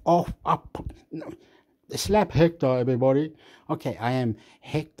F off up. Slap Hector, everybody. Okay, I am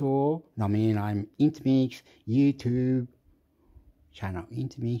Hector. I'm intermix YouTube channel.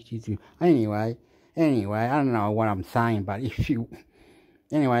 Intermix YouTube. Anyway, I don't know what I'm saying, but if you...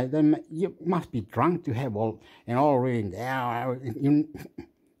 Anyway, then you must be drunk to have all written down.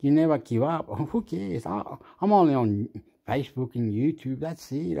 You never give up. Who cares? I'm only on Facebook and YouTube.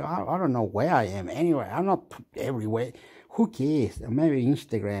 That's it. I don't know where I am. Anyway, I'm not everywhere. Who cares? Maybe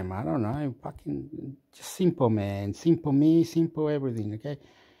Instagram. I don't know. Fucking just simple, man. Simple me, simple everything, okay?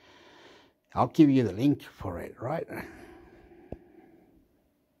 I'll give you the link for it, right?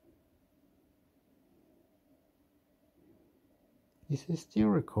 Is it still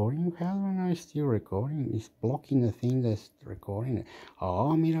recording? How do I know it's still recording? It's blocking the thing that's recording it.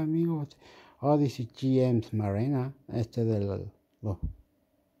 Oh, mira, amigo. Oh, this is GM's Marina. I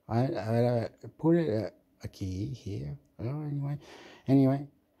put it a key here. Oh, anyway.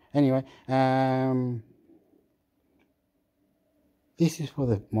 This is for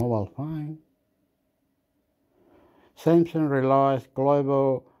the mobile phone. Samsung relies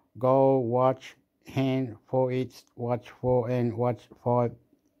global Go Watch hand for its Watch 4 and Watch 5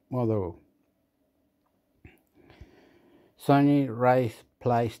 model. Sony raised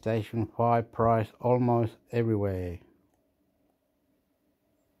PlayStation 5 price almost everywhere.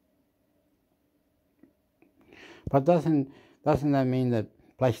 But doesn't that mean that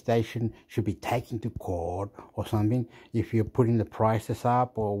PlayStation should be taken to court or something if you're putting the prices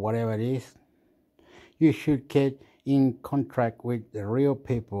up or whatever it is? You should get in contract with the real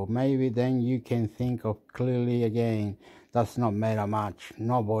people. Maybe then you can think of clearly again. Does not matter much.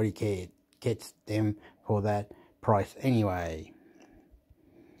 Nobody gets them for that price anyway.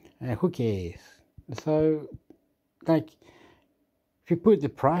 Who cares? So, like, if you put the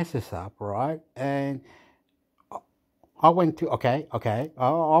prices up, right, and I went to, okay,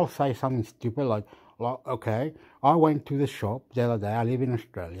 I'll say something stupid like, okay, I went to the shop the other day, I live in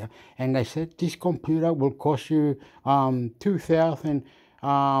Australia, and they said this computer will cost you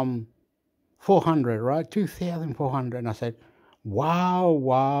 2,400, right? 2,400. And I said,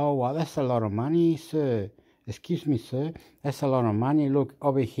 wow, that's a lot of money, sir. Excuse me, sir, that's a lot of money. Look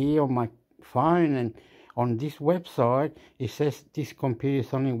over here on my phone and on this website, it says this computer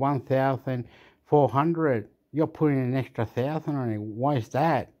is only 1,400. 400. You're putting an extra 1,000 on it. Why is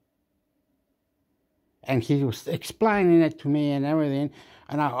that? And he was explaining it to me and everything.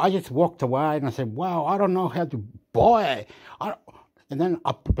 And I just walked away and I said, wow, I don't know how to buy it. And then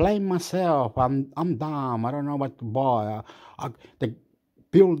I blame myself. I'm dumb. I don't know what to buy. The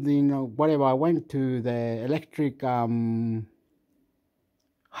building or whatever, I went to the electric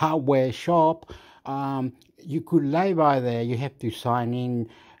hardware shop. You could lay by there. You have to sign in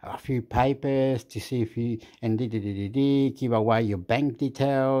a few papers to see if you give away your bank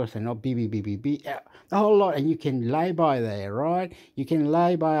details and not the whole lot, and you can lay by there, right? You can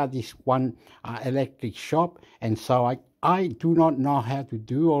lay by this one electric shop, and so I do not know how to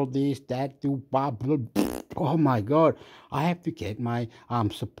do all this, that, do blah, blah, blah. Oh my God, I have to get my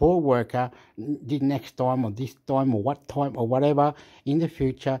support worker the next time or this time or what time or whatever in the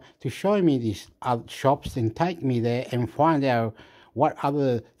future to show me these shops and take me there and find out what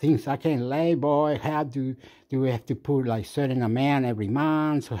other things I can lay by, how do we have to put like certain amount every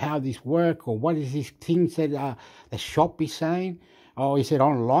month, or how this work, or what is these things that the shop is saying. Or is it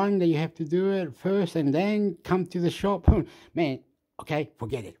online that you have to do it first and then come to the shop? Man, okay,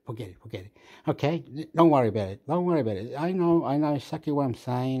 forget it. Okay, don't worry about it. I know exactly what I'm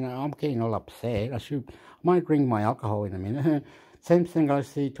saying. I'm getting all upset. I might drink my alcohol in a minute. Samsung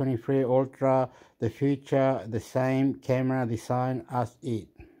Galaxy 23 Ultra, the future, the same camera design as it.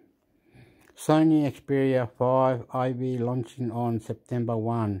 Sony Xperia 5 IV launching on September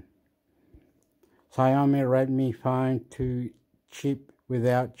 1. Xiaomi Redmi Phone 2 chip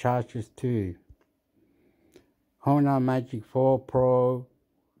without charges too. Honor Magic 4 Pro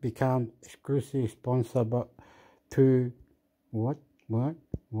becomes exclusive sponsor to what's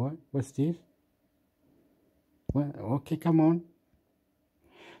this? What? Okay, come on.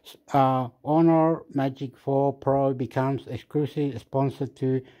 Honor Magic 4 Pro becomes exclusive sponsor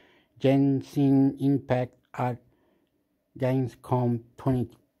to Genshin Impact at Gamescom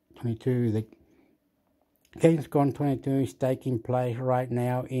 2022. The Gamescom 22 is taking place right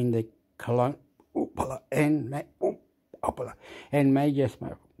now in the Cologne and may just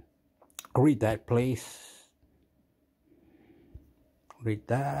read that, please. Read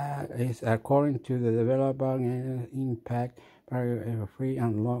that. It's according to the developer Impact, free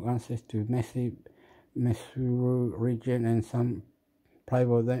unlock access to massive Mesuru region and some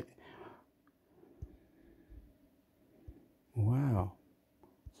private. Wow.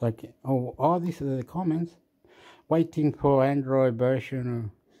 It's like, all these are the comments. Waiting for Android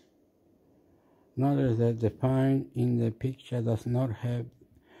version. Notice that the phone in the picture does not have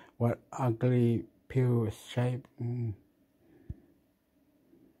what ugly pill shape. Can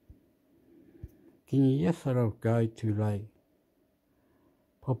you just sort of go to like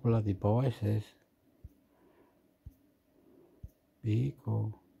popular devices,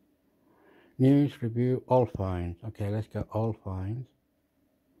 vehicle, news, review, all phones. Okay, let's go all phones,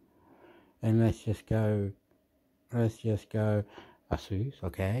 and let's just go Asus,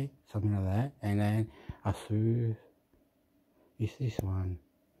 okay, something like that, and then Asus is this one,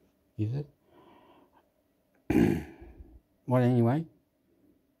 is it? Well, anyway,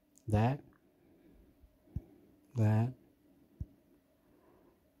 that.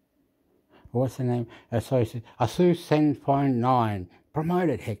 What's the name? Asus Zenfone 9.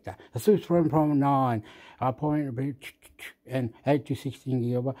 Promoted, Hector. Asus Zenfone 9. And 8 to 16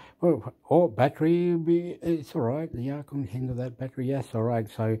 gigabyte. Oh, battery, it's alright. Yeah, I can handle that battery. Yes, alright.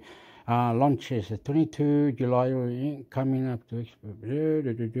 So, launches 22 July, coming up to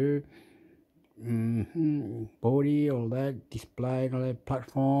body, all that, display, all that,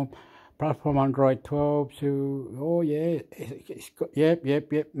 platform Android 12, so, oh yeah, it's got, yep,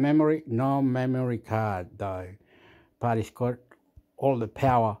 memory, no memory card though, but it's got all the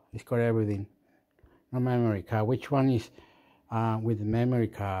power, it's got everything, no memory card. Which one is with the memory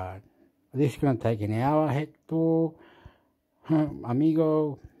card? This is going to take an hour, Hector,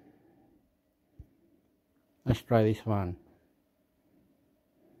 amigo. Let's try this one.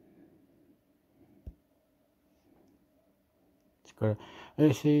 It's got,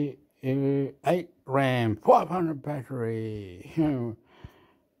 let's see, 8 RAM, 500 battery.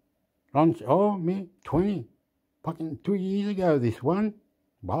 Launch, 20, fucking 2 years ago, this one.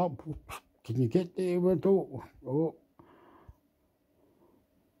 Wow, can you get there? Oh.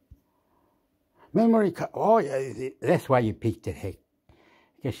 Memory card, oh yeah, that's why you picked it, heck.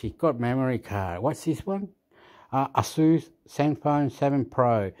 Because she got memory card. What's this one? Asus Zenfone 7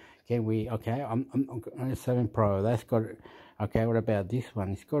 Pro. Can we, okay, I'm 7 Pro, that's got, okay, what about this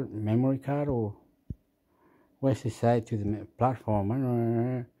one? It's got memory card, or where's it say to the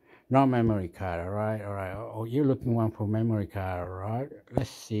platform? No memory card, all right. Oh, you're looking one for memory card, all right. Let's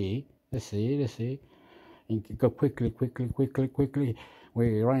see. Let's see. And go quickly.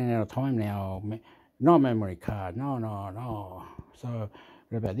 We're running out of time now. No memory card. No. So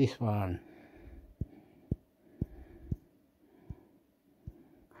what about this one?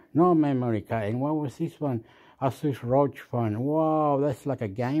 No memory card. And what was this one? Asus ROG phone. Wow, that's like a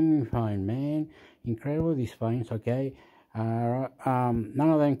gaming phone, man. Incredible, these phones, okay? None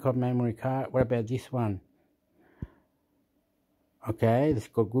of them got memory card. What about this one? Okay, it's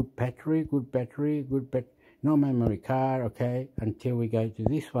got good battery. No memory card, okay? Until we go to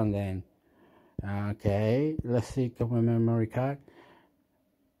this one then. Okay, let's see, got my memory card.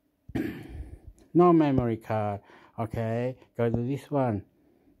 No memory card. Okay, go to this one.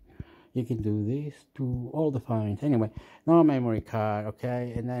 You can do this to all the phones. Anyway, no memory card,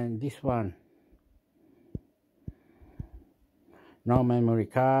 okay? And then this one. No memory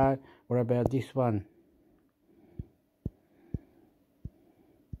card. What about this one?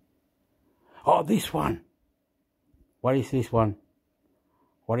 Oh, this one. What is this one?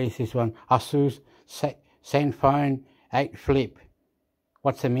 Asus Zenfone 8 Flip.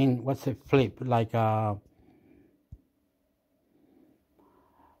 What's it mean? What's a flip? Like Asus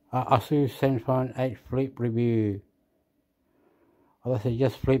Zenfone 8 Flip review. Oh, let's say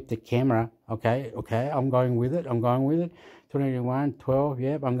just flip the camera. Okay, I'm going with it. 21, 12,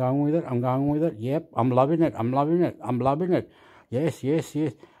 yep, I'm going with it. Yep, I'm loving it. Yes.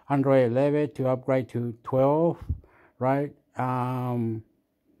 Android 11 to upgrade to 12, right? How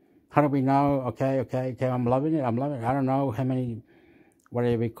do we know? Okay, I'm loving it. I don't know how many,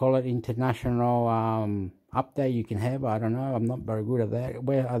 whatever we call it, international update you can have. I don't know. I'm not very good at that.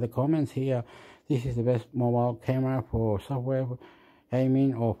 Where are the comments here? This is the best mobile camera for software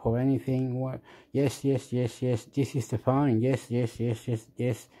gaming or for anything. What? Yes. This is the phone. Yes.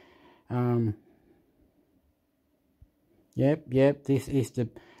 Yep. This is the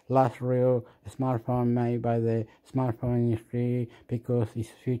last real smartphone made by the smartphone industry, because its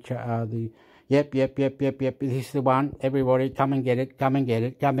future are the Yep. This is the one. Everybody, come and get it.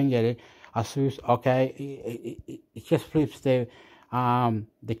 Asus. Okay. It just flips the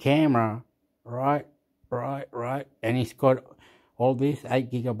camera, right. And it's got all this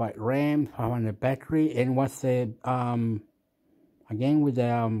 8GB RAM, 500 battery, and what's the again with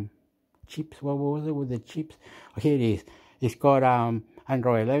the chips? What was it with the chips? Oh, here it is. It's got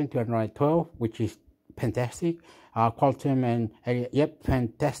Android 11 to Android 12, which is fantastic. Qualcomm and yep,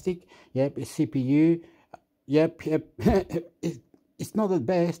 fantastic. Yep, it's CPU. Yep. It's not the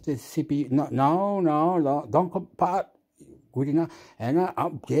best. It's CPU. No. Don't compare. Good enough. And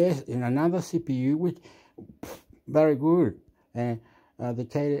yes, in another CPU, which very good. And the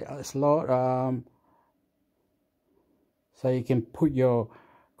data slot. So you can put your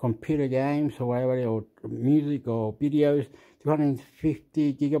computer games or whatever, or music or videos.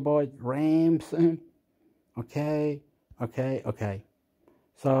 250GB RAMs. Okay.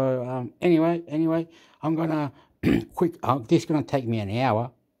 So anyway, I'm gonna quick. This is gonna take me an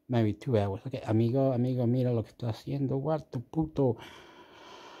hour, maybe 2 hours. Okay, amigo, mira lo que estoy haciendo. What the puto.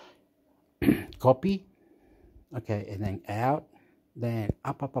 Copy. Okay, and then out, then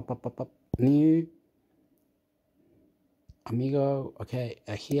up. New. Amigo. Okay,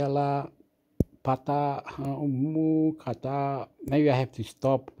 ahila, pata, kata. Maybe I have to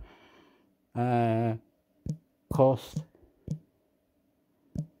stop. Cost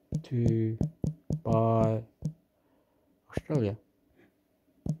to buy Australia.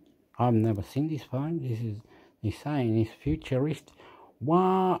 I've never seen this phone. This is insane. It's futuristic.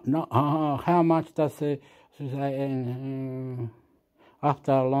 Wow. No. How much does it?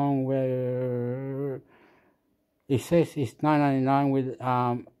 After a long way, it says it's $9.99 with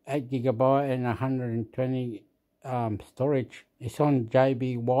 8GB and 120 storage. It's on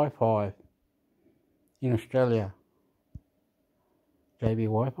JB Wi-Fi. In Australia, JB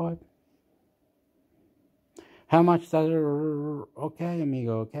Wi-Fi. How much does it? Okay,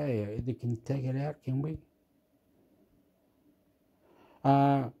 amigo. Okay, you can take it out, can we?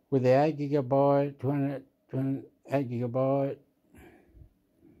 With the 8GB, 208GB.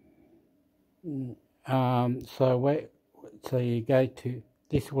 So wait. So you go to.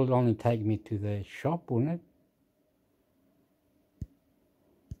 This will only take me to the shop, won't it?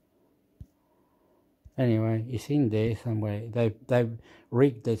 Anyway, it's in there somewhere. They've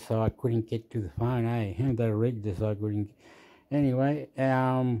rigged it so I couldn't get to the phone, eh? They rigged it so I couldn't. Anyway,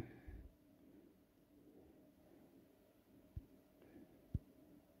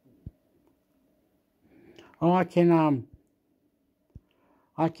 I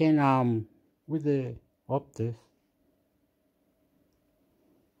can with the Optus.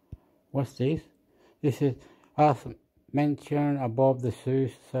 What's this? This is awesome. mentioned above, the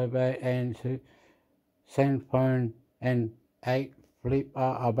SUS survey and Zenfone and 8 Flip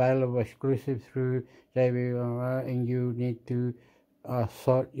are available exclusive through JB, and you need to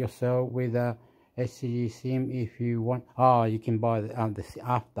sort yourself with a SCG SIM if you want. Oh, you can buy the after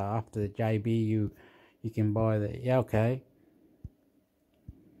the JB, you can buy the, yeah, okay.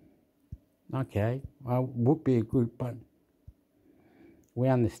 Okay, well, would be good, but we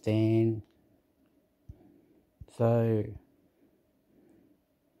understand. So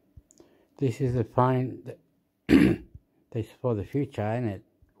this is a phone that this is for the future, ain't it?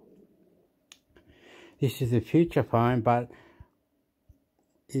 This is the future phone, but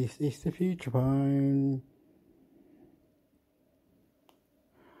it's the future phone.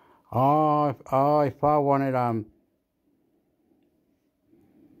 If I wanted 8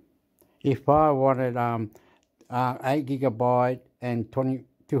 GB and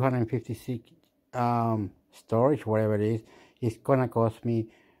 256 storage, whatever it is, it's gonna cost me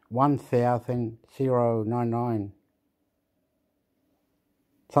 1,099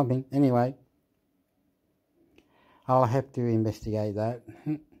 something. Anyway, I'll have to investigate that.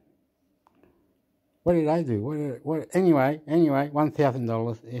 What did I do? What? Anyway,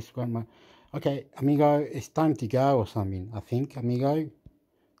 $1,000 is what my. Okay, amigo, it's time to go or something. I think, amigo,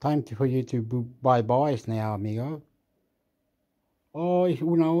 time for you to buy buys now, amigo. Oh, it's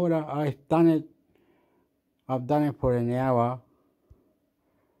una hora. I've done it for an hour.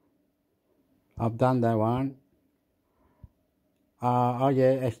 I've done that one. Oh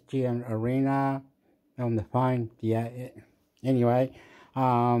yeah, SG and Arena on the phone. Yeah. Anyway,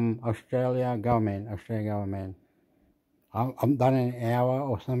 Australia government. I'm done in an hour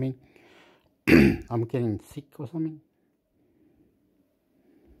or something. I'm getting sick or something.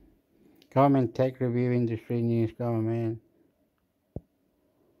 Government tech review, industry news, government.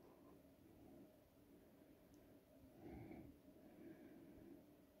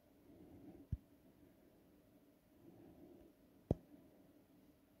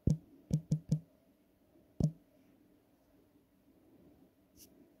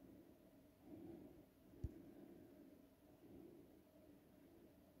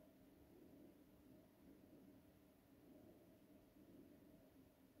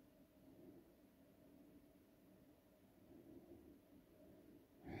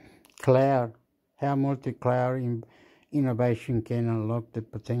 Cloud. How multi-cloud innovation can unlock the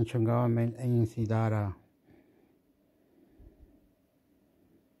potential government agency data.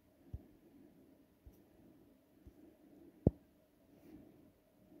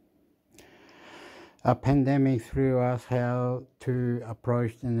 A pandemic threw us how to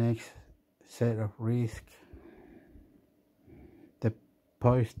approach the next set of risks. The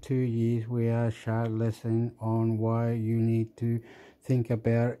past 2 years we are shared lesson on why you need to think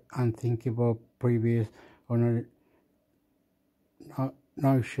about unthinkable previous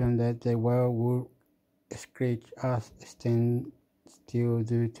notion that the world would scratch us stand still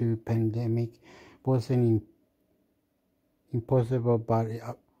due to pandemic wasn't impossible, but it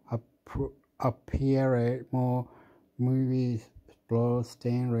appeared more movies explore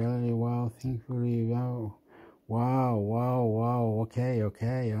stand really well. Thankfully, wow. Okay. I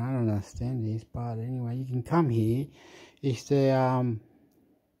don't understand this, but anyway, you can come here. It's the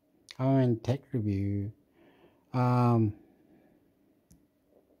tech review. Upthinking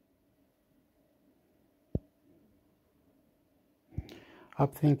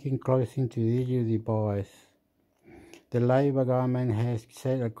closing to digital device. The Labor government has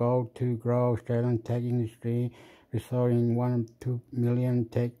set a goal to grow Australian tech industry, resulting in 1-2 million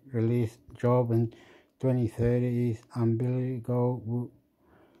tech release jobs in 2030 is unbelievable.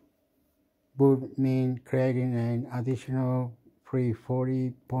 Would mean creating an additional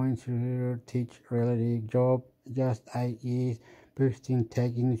 340.0 teach-related job just 8 years, boosting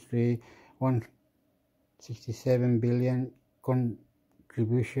tech industry 167 billion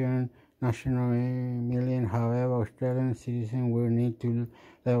contribution national million. However, Australian citizens will need to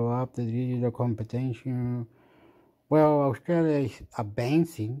level up the digital competition. Well, Australia is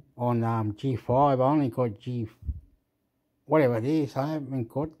advancing on G5. I only got whatever it is. I haven't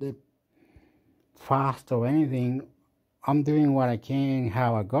got the fast or anything. I'm doing what I can,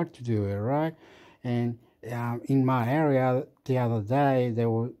 how I got to do it, right? And in my area the other day,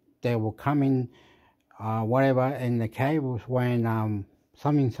 they were coming, whatever, and the cables went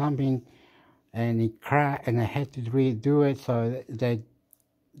something, and it cracked, and I had to redo it. So they're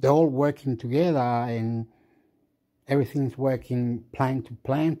all working together, and everything's working plan to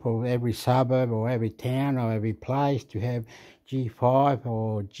plan for every suburb or every town or every place to have G5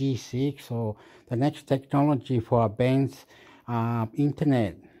 or G6 or the next technology for advanced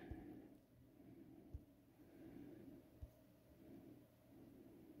internet.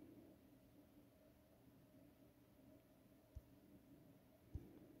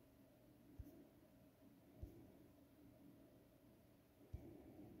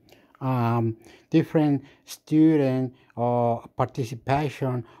 different student or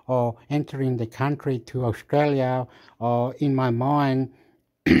participation or entering the country to Australia, or in my mind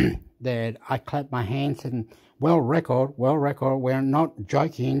that I clap my hands and world record, we're not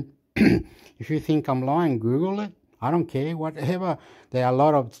joking. If you think I'm lying, Google it. I don't care, whatever. There are a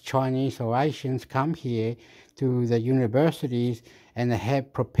lot of Chinese or Asians come here to the universities and they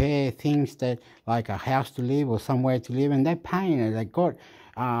have prepared things that like a house to live or somewhere to live, and they're paying it. They got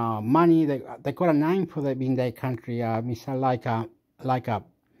money. They got a name for them in their country. Like a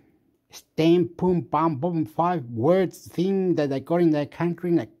stamp, boom, bam, boom, 5 words thing that they got in their country,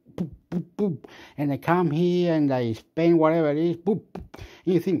 and they boop, boop, boop, and they come here and they spend whatever it is, boop, boop,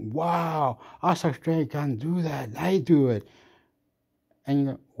 and you think, wow, us Australia can't do that. They do it. And you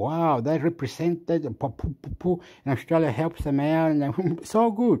go, wow, they represent that, and Australia helps them out, and they,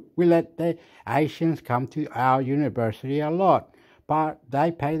 so good. We let the Asians come to our university a lot, but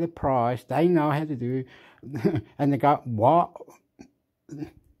they pay the price. They know how to do, and they go, what?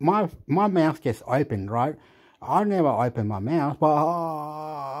 My mouth gets open, right? I never open my mouth, but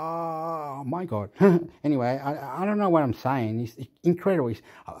oh my God. Anyway, I don't know what I'm saying. It's incredible.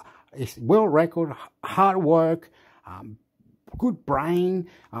 It's world record, hard work, good brain,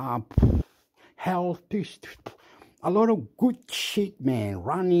 health, a lot of good shit, man.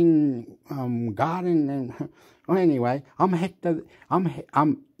 Running, garden, and anyway, I'm Hector. I'm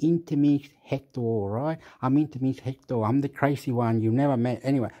intermix Hector, right? I'm intermix Hector. I'm the crazy one you never met.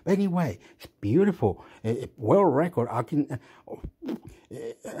 Anyway, it's beautiful. World record. I can.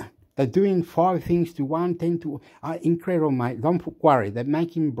 They're doing 5 things to 1, 10 to... incredible, mate. Don't worry. They're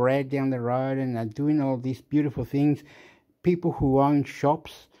making bread down the road and they're doing all these beautiful things. People who own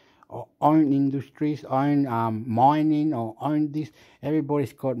shops, or own industries, own mining, or own this,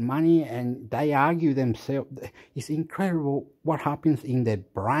 everybody's got money and they argue themselves. It's incredible what happens in their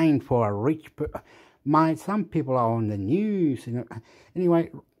brain for a rich person. Some people are on the news.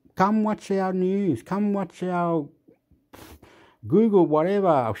 Anyway, come watch our news. Come watch our Google, whatever,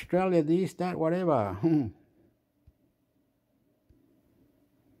 Australia, this, that, whatever.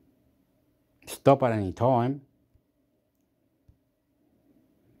 Stop at any time.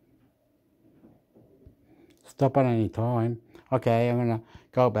 Stop at any time. Okay, I'm gonna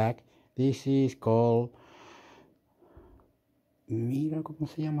go back. This is called... Mira cómo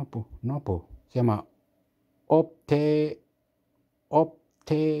se llama, po. No, po. Se llama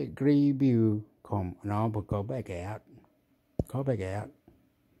optegribu.com. No, but go back out. Go back out.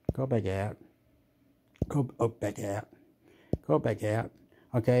 Go back out. Go back out. Go back out.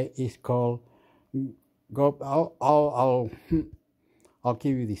 Okay, it's called... I'll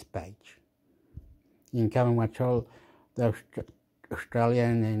give you this page. You can come and watch all the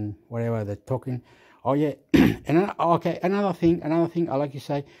Australian and whatever they're talking. Oh yeah, and okay, another thing I like to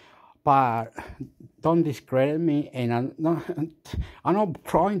say, but don't discredit me. And I'm not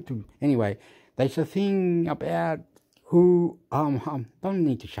trying to. Anyway, there's a thing about who don't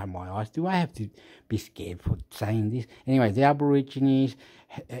need to shut my eyes. Do I have to be scared for saying this? Anyway, the Aborigines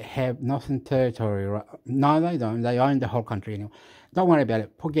have Northern Territory. Right? No, they don't. They own the whole country anyway. Don't worry about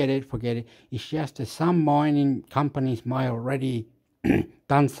it. Forget it. It's just that some mining companies might already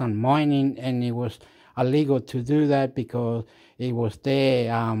done some mining, and it was illegal to do that because it was their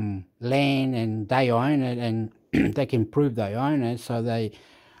land and they own it, and they can prove they own it. So they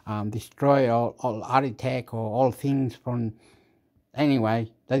destroy all architect or all things from... Anyway,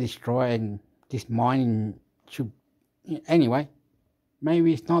 they destroy, and this mining should... Anyway,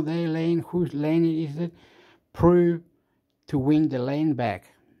 maybe it's not their land. Whose land is it? Prove to win the land back.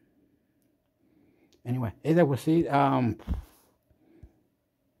 Anyway, that was it.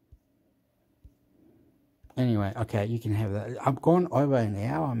 Anyway, okay, you can have that. I've gone over an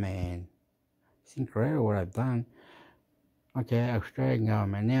hour, man. It's incredible what I've done. Okay, Australian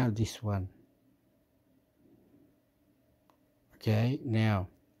government. Now this one. Okay, now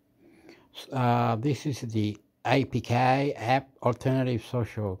this is the APK app, Alternative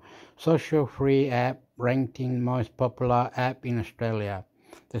Social free app, ranking most popular app in Australia.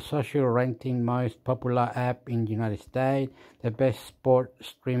 The social ranking most popular app in the United States. The best sport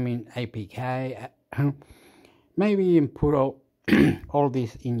streaming APK. Maybe you can put all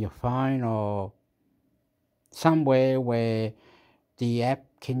this in your phone or somewhere where the app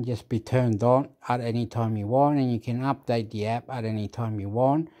can just be turned on at any time you want, and you can update the app at any time you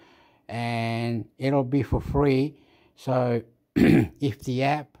want, and it'll be for free. So if the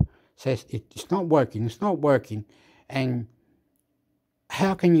app says it's not working, and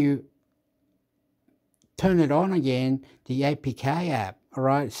how can you turn it on again, the APK app? All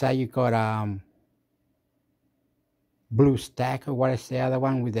right, say you got Blue Stack, or what is the other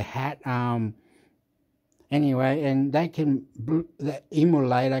one with the hat? Anyway, and they can, the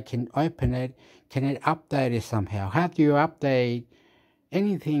emulator can open it. Can it update it somehow? How do you update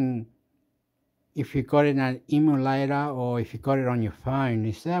anything if you got it in an emulator or if you got it on your phone?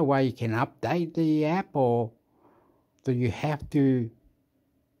 Is there a way you can update the app, or do you have to?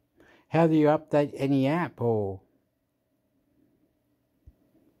 How do you update any app? Or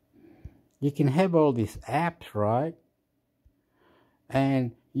you can have all these apps, right?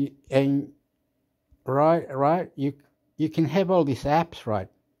 And you can have all these apps, right?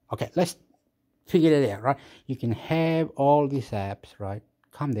 Okay, let's figure it out, right? You can have all these apps, right?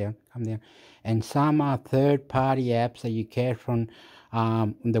 Calm down. And some are third-party apps that you get from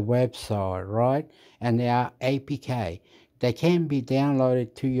the website, right? And they are APK. They can be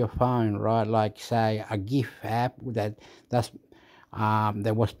downloaded to your phone, right? Like, say, a GIF app that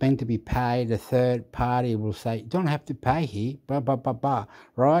was meant to be paid. The third party will say, you don't have to pay here,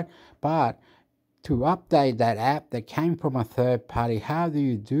 right? But to update that app that came from a third party, how do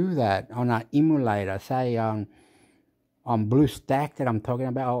you do that on an emulator? Say on BlueStack that I'm talking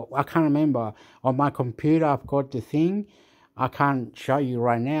about. I can't remember. On my computer, I've got the thing. I can't show you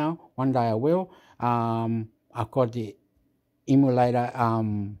right now. One day I will. I've got the emulator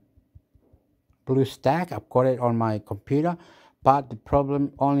BlueStack. I've got it on my computer. But the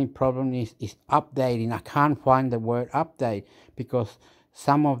only problem is updating. I can't find the word update because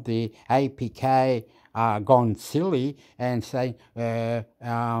some of the APK are gone silly and say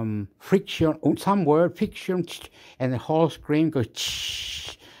friction, some word friction, and the whole screen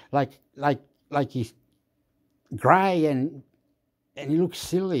goes like it's grey and it looks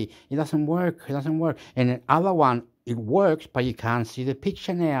silly. It doesn't work. And the other one, it works, but you can't see the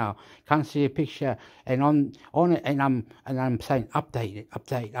picture now. Can't see the picture. And on it, and I'm saying update.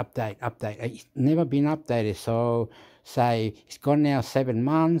 It's never been updated. So say it's gone now 7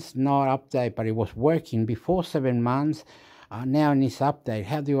 months, not update, but it was working before 7 months. Now it needs update.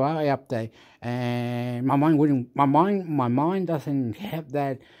 How do I update? And my mind doesn't have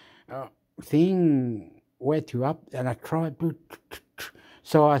that thing where to up. And I tried.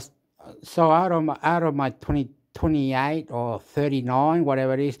 So out of my 28 or 39,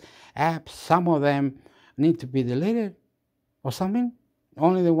 whatever it is, apps, some of them need to be deleted or something.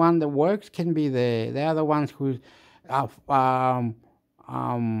 Only the one that works can be there. The other ones who are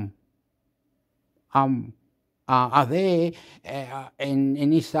there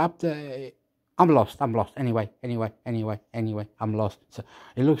and it's up to. I'm lost. Anyway, I'm lost. So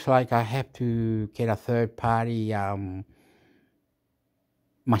it looks like I have to get a third party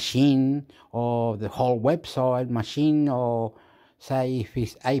machine or the whole website machine, or say if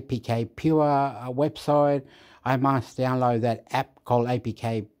it's APK Pure website, I must download that app called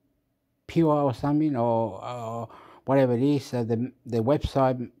APK Pure or something, or whatever it is. The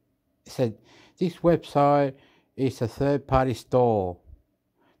website said this website is a third-party store.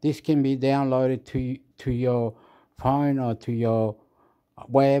 This can be downloaded to your phone or to your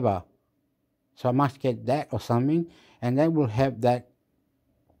wherever. So I must get that or something, and that will have that,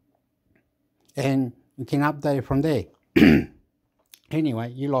 and you can update it from there.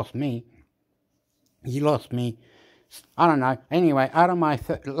 Anyway, you lost me. I don't know. Anyway, out of my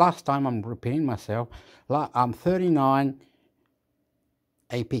last time, I'm repeating myself. I'm 39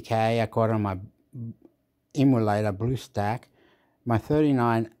 APK. I got on my emulator BlueStack. My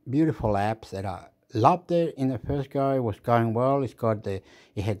 39 beautiful apps that I loved it in the first go. It was going well. It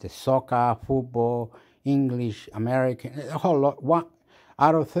had the soccer, football, English, American, a whole lot.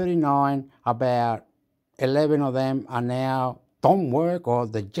 Out of 39, about 11 of them are now don't work, or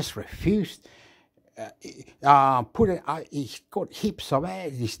they just refused. It's got heaps of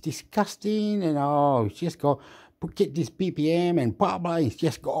ads. It's disgusting, and it's just get this BPM and blah blah. It's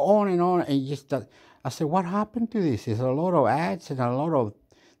just go on and on, and just. I said, what happened to this? There's a lot of ads and a lot of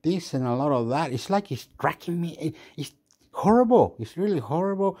this and a lot of that. It's like it's tracking me. It's horrible. It's really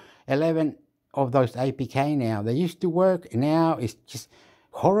horrible. 11 of those APK now. They used to work, and now it's just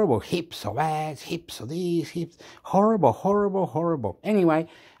horrible. Heaps of ads, heaps of these, heaps. Horrible. Anyway,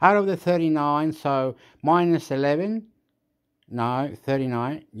 out of the 39, so minus 11. No,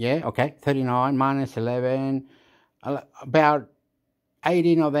 39. Yeah, okay. 39 minus 11. About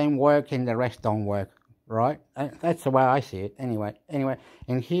 18 of them work and the rest don't work, right? That's the way I see it. Anyway,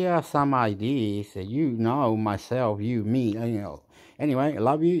 and here are some ideas that myself, me. Anyway, I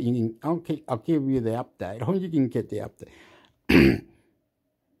love you. I'll give you the update, or you can get the update.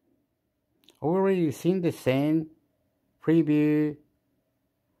 Already seen the sand preview.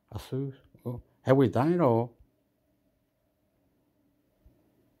 Have we done it all?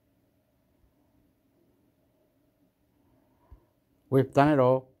 We've done it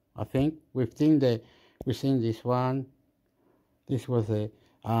all. I think we've seen this one. This was a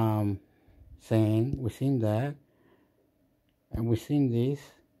sand. We've seen that, and we've seen this.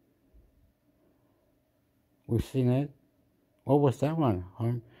 We've seen it. What was that one?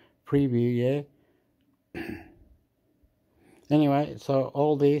 Home preview, yeah. Anyway, so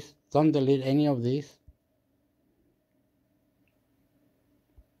all this. Don't delete any of this.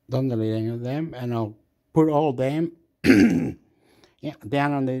 Don't delete any of them, and I'll put all them yeah,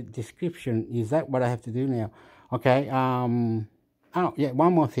 down on the description. Is that what I have to do now? Okay. Oh yeah,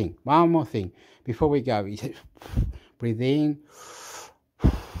 one more thing before we go. Breathe in,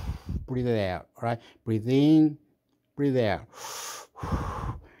 breathe it out. All right, breathe in, breathe out.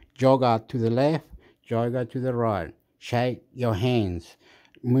 Jog to the left, jog to the right. Shake your hands,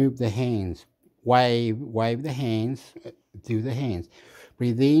 move the hands, wave the hands, do the hands.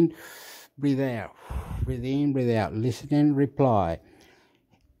 Breathe in, breathe out, breathe in, breathe out. Listen and reply.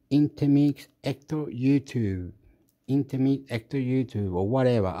 Intermix Hector YouTube. Intermix Hector YouTube or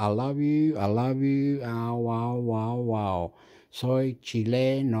whatever. I love you. Wow. Soy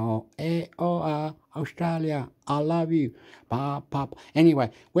chileno. Australia. I love you. Pop. Anyway,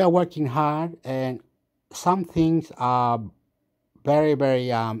 we are working hard, and some things are very,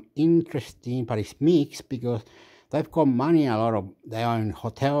 very interesting, but it's mixed because they've got money. A lot of they own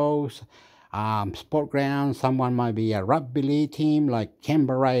hotels, sport grounds. Someone might be a rugby league team like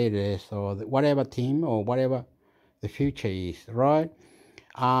Canberra Raiders or whatever team or whatever the future is, right?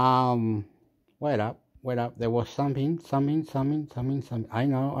 Wait up. There was something. I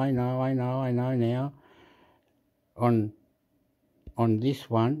know now. On this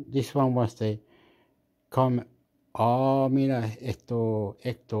one was the comment. Oh, mira, Hector.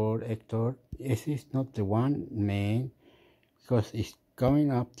 This is not the one, man, because it's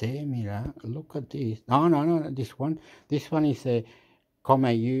going up there. Mira, look at this. No, this one is a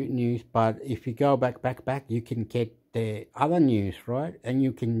comment news, but if you go back, you can get the other news, right? And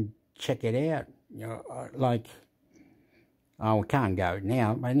you can check it out. You know, we can't go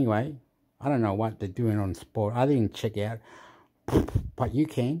now. But anyway, I don't know what they're doing on sport. I didn't check out, but you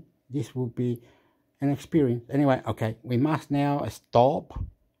can. This will be an experience. Anyway, okay, we must now stop.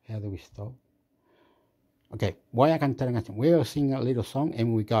 How do we stop? Okay, voy a cantar una canción. We'll sing a little song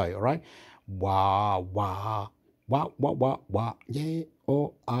and we go, all right? Wah, yeah,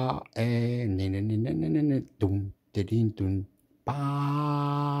 dum, dum,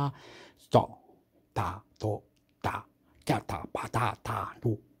 ba, so, ta, to, ta, ta, pa, ta,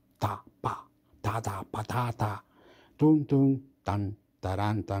 do, ta, pa, ta, pa, ta, dum, tan,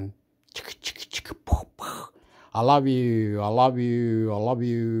 tan. I love you.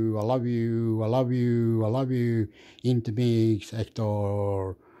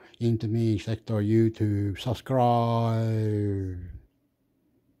 Intermix Hector YouTube. Subscribe.